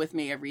that all with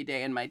me every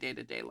day in my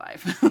day-to-day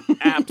life.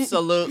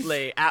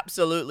 Absolutely.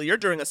 You're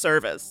doing a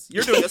service.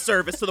 You're doing a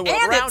service to the world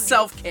and around it's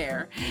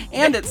self-care.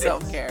 And it's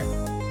self-care.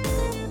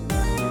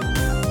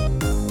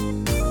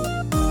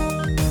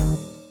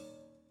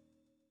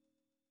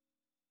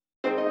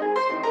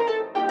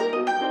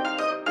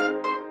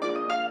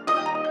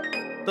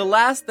 The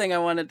last thing I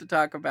wanted to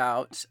talk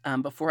about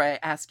before I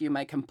ask you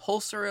my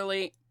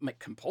compulsory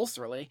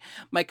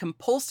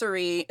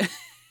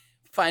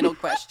final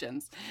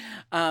questions.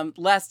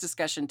 Last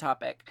discussion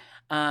topic.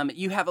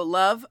 You have a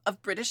love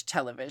of British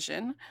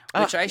television,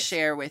 which I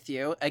share with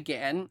you.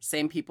 Again,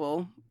 same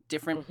people,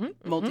 different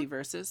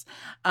multiverses.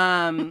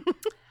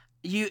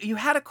 You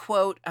had a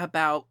quote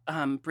about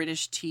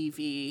British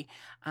TV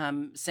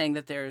saying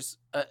that there's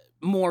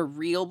more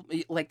real,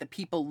 like the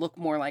people look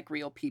more like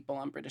real people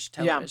on British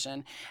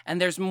television, and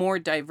there's more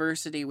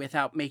diversity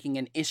without making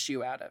an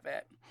issue out of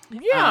it.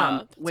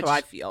 Yeah, which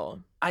I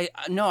feel. I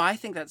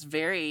think that's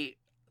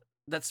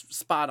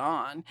spot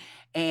on,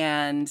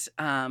 and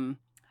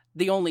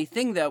the only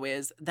thing, though,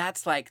 is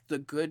that's like the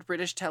good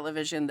British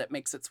television that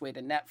makes its way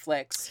to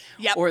Netflix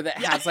or that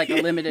has like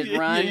a limited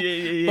run.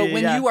 But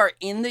when you are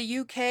in the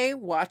UK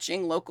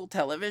watching local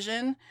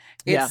television,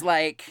 it's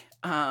like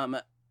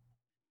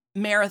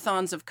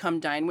marathons of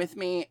Come Dine With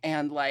Me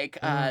and like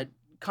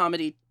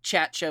comedy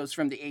chat shows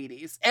from the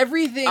 80s.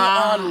 Everything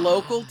on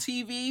local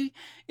TV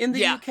in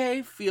the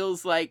UK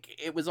feels like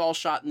it was all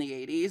shot in the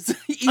 80s,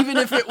 even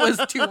if it was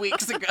 2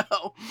 weeks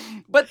ago.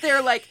 But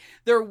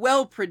their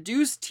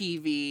well-produced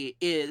TV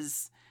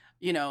is,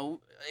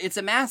 it's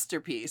a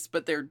masterpiece,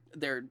 but their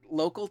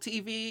local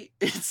TV,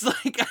 it's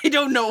like, I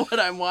don't know what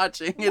I'm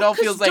watching. It all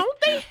feels like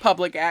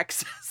public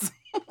access.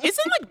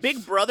 Isn't like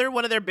Big Brother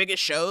one of their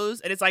biggest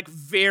shows, and it's like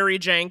very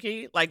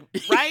janky, like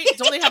right?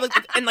 It's only have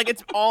and like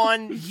it's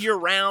on year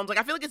round. Like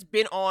I feel like it's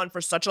been on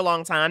for such a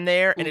long time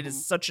there, and it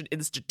is such an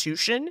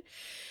institution.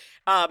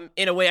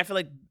 In a way, I feel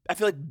like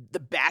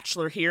The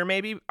Bachelor here,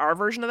 maybe our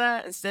version of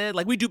that instead.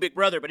 Like we do Big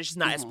Brother, but it's just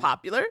not as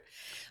popular.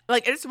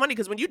 Like it's funny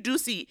because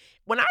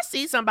when I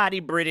see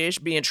somebody British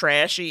being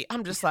trashy,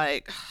 I'm just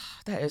like,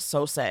 that is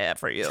so sad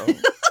for you.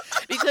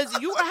 Because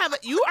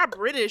you are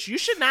British, you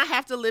should not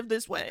have to live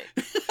this way.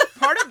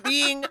 part of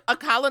being a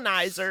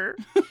colonizer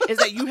is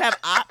that you have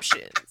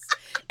options.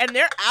 And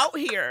they're out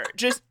here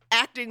just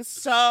acting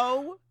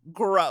so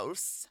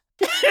gross.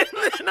 And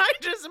then I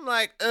just am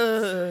like,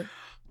 ugh.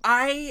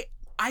 I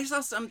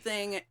saw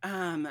something,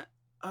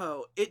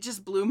 it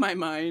just blew my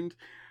mind.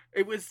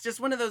 It was just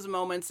one of those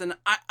moments, and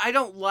I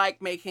don't like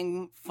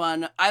making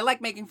fun. I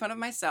like making fun of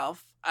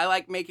myself. I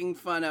like making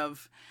fun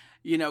of,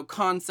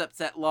 concepts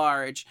at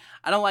large.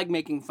 I don't like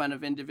making fun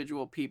of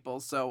individual people,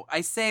 so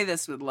I say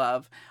this with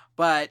love.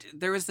 But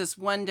there was this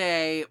one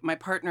day, my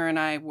partner and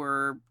I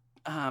were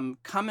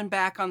coming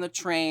back on the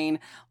train.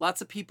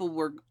 Lots of people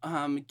were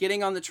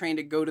getting on the train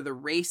to go to the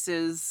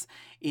races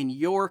in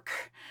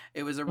York.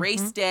 It was a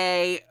race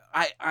day.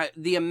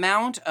 The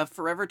amount of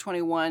Forever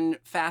 21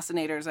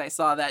 fascinators I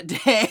saw that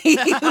day,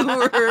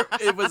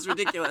 it was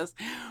ridiculous.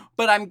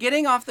 But I'm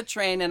getting off the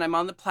train and I'm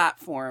on the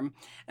platform,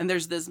 and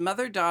there's this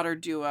mother-daughter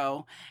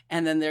duo,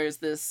 and then there's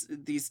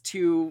these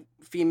two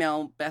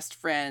female best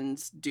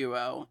friends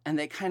duo, and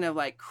they kind of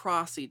like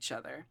cross each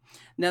other.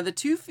 Now, the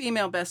two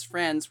female best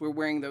friends were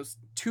wearing those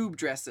tube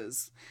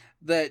dresses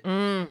that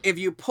if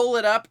you pull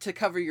it up to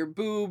cover your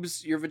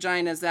boobs, your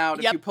vagina's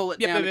out. If you pull it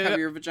down to cover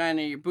your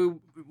vagina,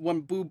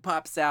 one boob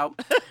pops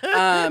out.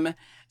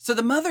 So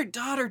the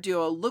mother-daughter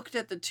duo looked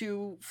at the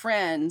two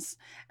friends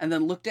and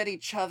then looked at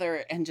each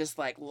other and just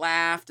like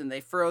laughed, and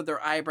they furrowed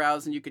their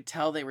eyebrows, and you could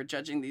tell they were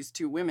judging these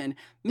two women.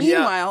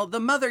 Meanwhile, the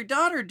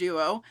mother-daughter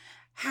duo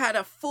had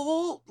a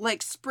full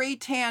like spray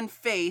tan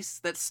face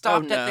that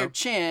stopped at their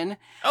chin.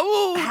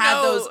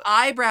 Those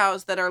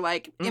eyebrows that are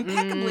like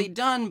impeccably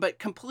done but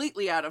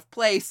completely out of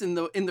place in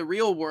the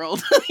real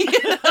world.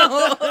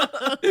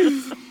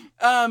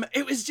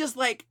 It was just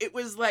like, it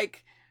was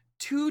like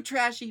two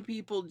trashy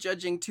people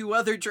judging two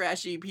other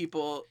trashy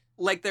people,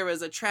 like there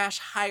was a trash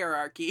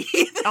hierarchy.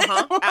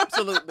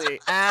 Absolutely.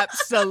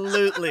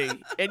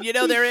 And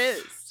there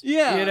is.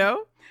 Yeah.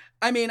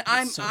 I mean,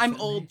 I'm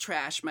old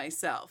trash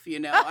myself,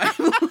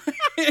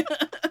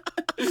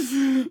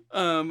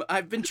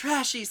 I've been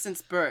trashy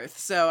since birth,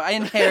 so I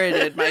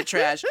inherited my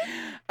trash.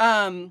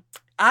 I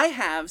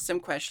have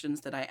some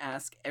questions that I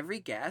ask every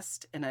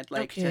guest, and I'd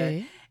like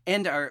to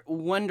end our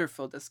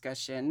wonderful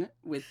discussion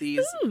with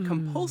these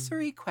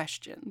compulsory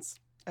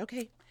questions.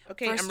 Okay,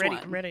 First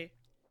I'm ready.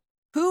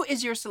 Who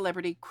is your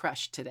celebrity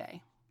crush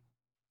today?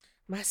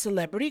 My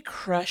celebrity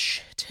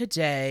crush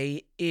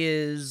today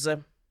is...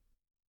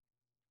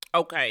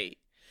 Okay.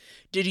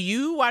 Did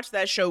you watch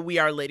that show We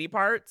Are Lady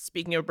Parts?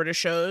 Speaking of British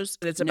shows,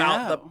 it's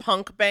about the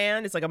punk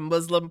band. It's like a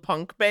Muslim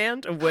punk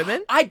band of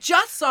women. I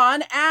just saw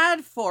an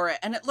ad for it,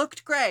 and it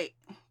looked great.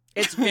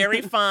 It's very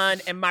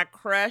fun, and my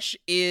crush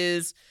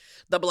is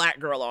the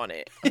black girl on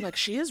it. I'm like,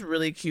 she is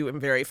really cute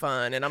and very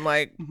fun. And I'm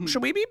like,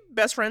 should we be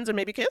best friends and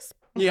maybe kiss?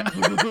 Yeah.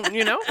 When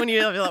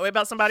you feel that way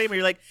about somebody, where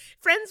you're like,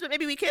 friends, but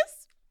maybe we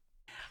kiss?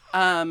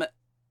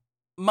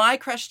 My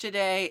crush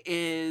today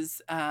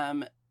is...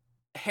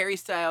 Harry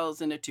Styles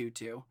in a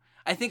tutu.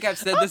 I think I've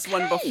said this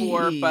one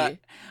before, but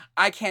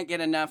I can't get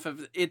enough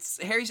of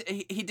it's Harry.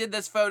 He did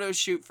this photo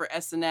shoot for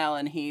SNL,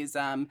 and he's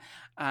in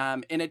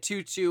a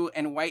tutu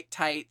and white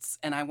tights,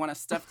 and I want to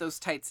stuff those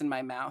tights in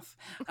my mouth.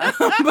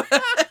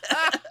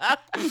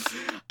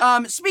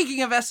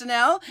 Speaking of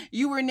SNL,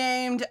 you were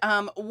named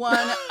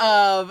one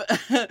of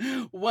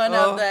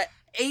the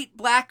 8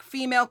 black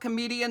female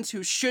comedians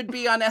who should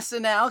be on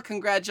SNL.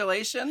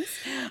 Congratulations.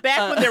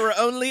 Back when there were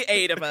only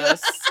 8 of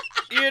us.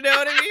 You know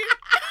what I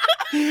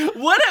mean?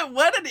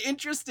 What an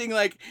interesting,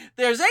 like,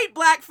 there's 8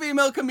 black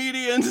female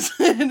comedians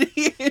and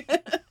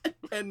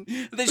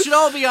they should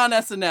all be on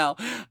SNL.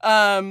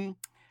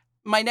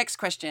 My next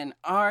question,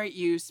 are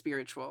you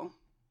spiritual?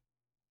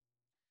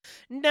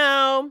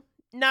 No,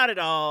 not at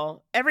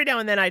all. Every now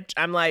and then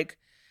I'm like,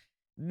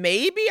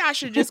 maybe I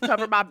should just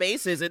cover my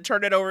bases and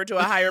turn it over to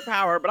a higher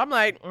power. But I'm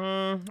like,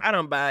 I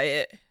don't buy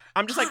it.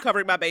 I'm just like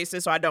covering my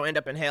bases so I don't end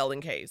up in hell in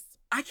case.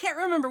 I can't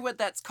remember what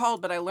that's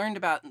called, but I learned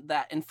about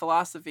that in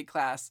philosophy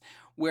class,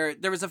 where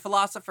there was a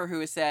philosopher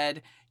who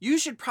said, you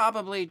should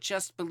probably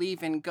just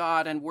believe in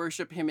God and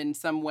worship him in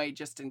some way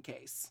just in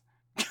case.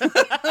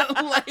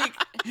 Like,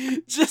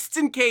 just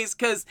in case,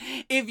 because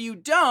if you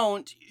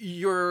don't,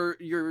 your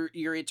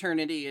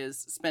eternity is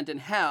spent in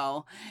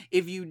hell.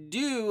 If you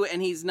do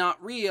and he's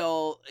not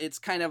real, it's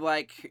kind of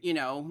like,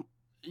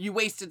 you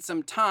wasted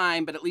some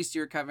time, but at least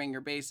you're covering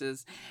your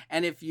bases.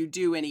 And if you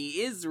do and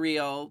he is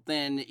real,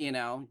 then,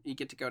 you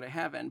get to go to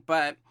heaven.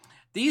 But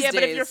these days...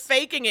 but if you're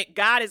faking it,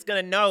 God is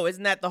going to know.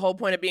 Isn't that the whole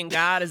point of being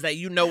God, is that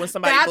you know when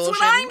somebody's bullshitting? That's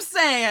what I'm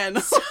saying.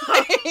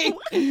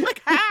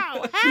 Like,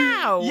 how?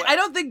 I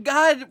don't think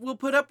God will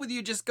put up with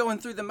you just going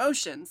through the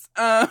motions.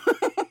 And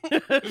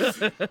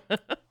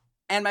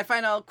my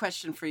final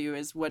question for you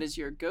is, what is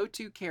your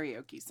go-to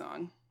karaoke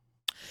song?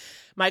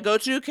 My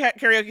go-to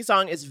karaoke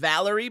song is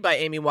Valerie by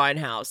Amy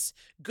Winehouse.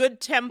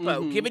 Good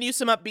tempo, giving you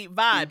some upbeat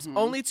vibes.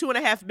 Only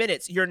 2.5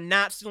 minutes. You're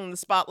not stealing the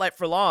spotlight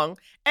for long.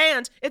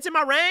 And it's in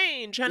my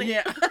range, honey.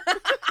 Yeah.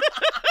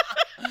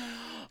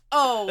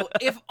 Oh,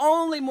 if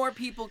only more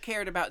people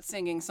cared about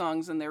singing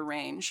songs in their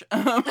range.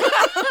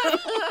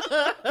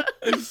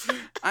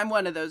 I'm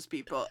one of those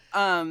people.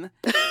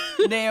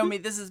 Naomi,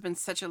 this has been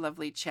such a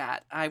lovely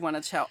chat. I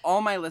want to tell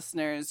all my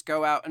listeners,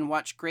 go out and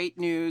watch Great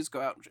News,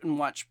 go out and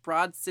watch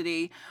Broad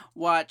City,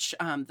 watch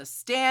the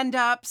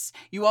stand-ups.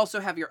 You also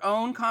have your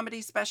own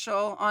comedy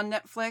special on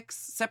Netflix,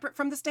 separate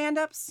from the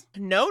stand-ups?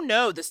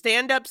 No. The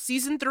stand-up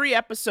season 3,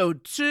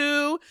 episode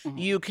 2. Mm-hmm.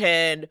 You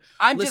can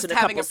I'm just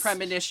having a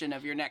premonition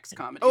of your next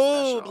comedy special.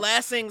 Oh,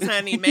 blessings,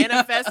 honey.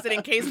 Manifest it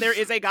in case there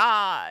is a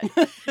God.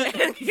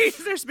 In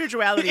case there's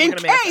spirituality, we're going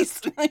to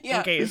manifest. Yeah.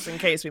 In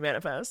case we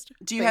manifest.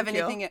 Do you have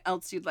anything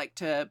else you'd like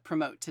to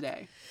promote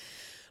today?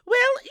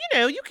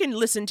 Well, you can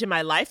listen to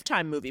my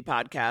Lifetime movie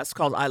podcast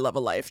called I Love a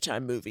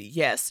Lifetime Movie.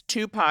 Yes,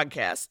 2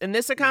 podcasts in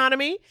this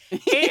economy.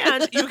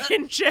 And you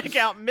can check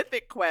out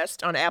Mythic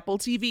Quest on Apple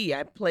TV.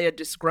 I play a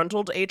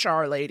disgruntled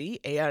HR lady,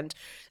 and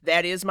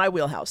that is my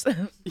wheelhouse.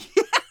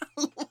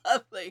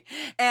 Lovely.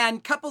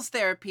 And couples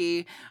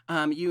therapy,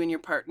 you and your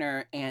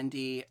partner,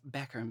 Andy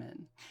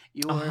Beckerman,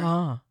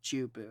 your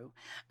Jew-boo.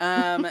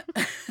 And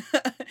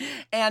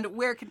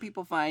where can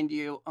people find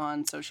you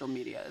on social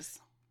medias?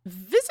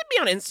 Visit me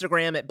on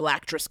Instagram at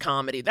Blacktress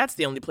Comedy. That's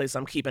the only place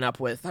I'm keeping up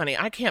with. Honey,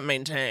 I can't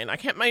maintain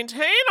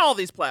all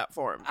these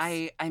platforms.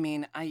 I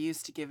mean, I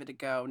used to give it a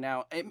go.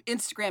 Now,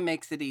 Instagram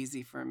makes it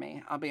easy for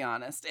me, I'll be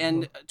honest.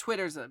 And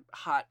Twitter's a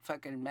hot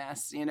fucking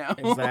mess, you know?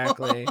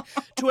 Exactly.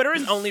 Twitter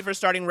is only for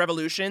starting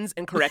revolutions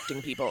and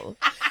correcting people.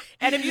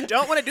 And if you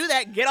don't want to do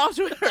that, get off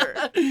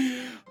Twitter.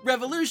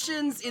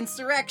 Revolutions,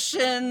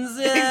 insurrections,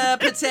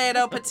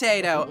 potato.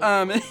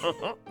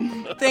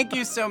 Thank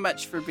you so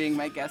much for being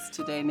my guest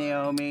today,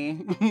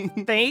 Naomi.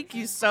 Thank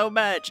you so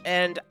much.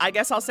 And I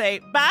guess I'll say,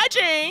 bye,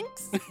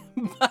 Jinx.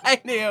 Bye,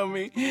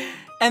 Naomi.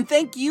 And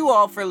thank you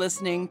all for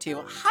listening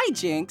to Hi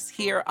Jinx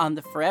here on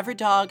the Forever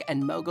Dog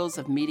and Moguls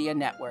of Media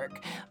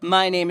Network.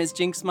 My name is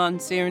Jinx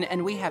Monsoon,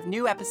 and we have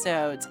new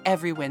episodes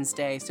every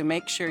Wednesday, so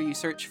make sure you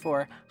search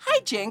for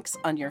Hi Jinx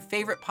on your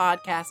favorite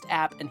podcast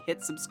app and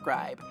hit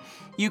subscribe.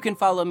 You can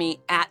follow me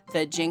at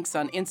The Jinx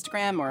on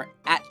Instagram or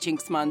at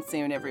Jinx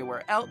Monsoon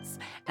everywhere else,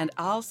 and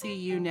I'll see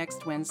you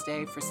next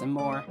Wednesday for some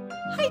more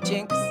Hi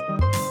Jinx.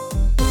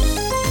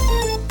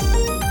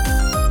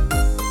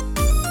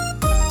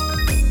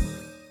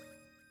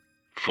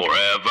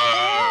 Forever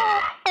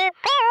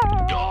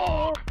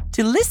Dog.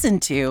 To listen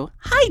to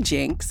Hi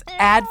Jinx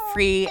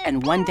ad-free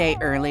and one day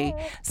early,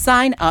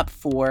 sign up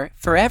for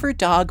Forever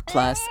Dog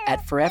Plus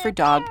at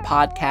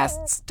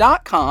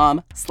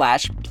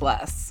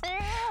foreverdogpodcasts.com/plus.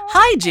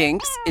 Hi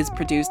Jinx is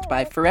produced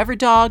by Forever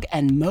Dog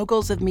and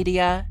Moguls of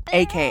Media,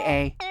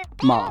 aka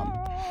Mom.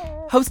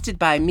 Hosted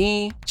by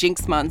me,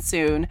 Jinx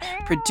Monsoon,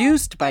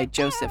 produced by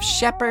Joseph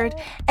Shepard,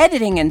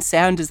 editing and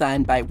sound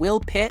design by Will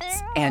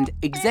Pitts, and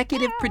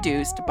executive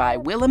produced by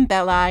Willem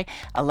Belli,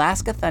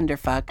 Alaska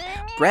Thunderfuck,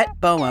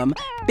 Brett Boehm,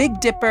 Big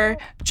Dipper,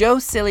 Joe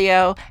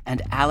Cilio,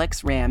 and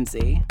Alex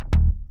Ramsey.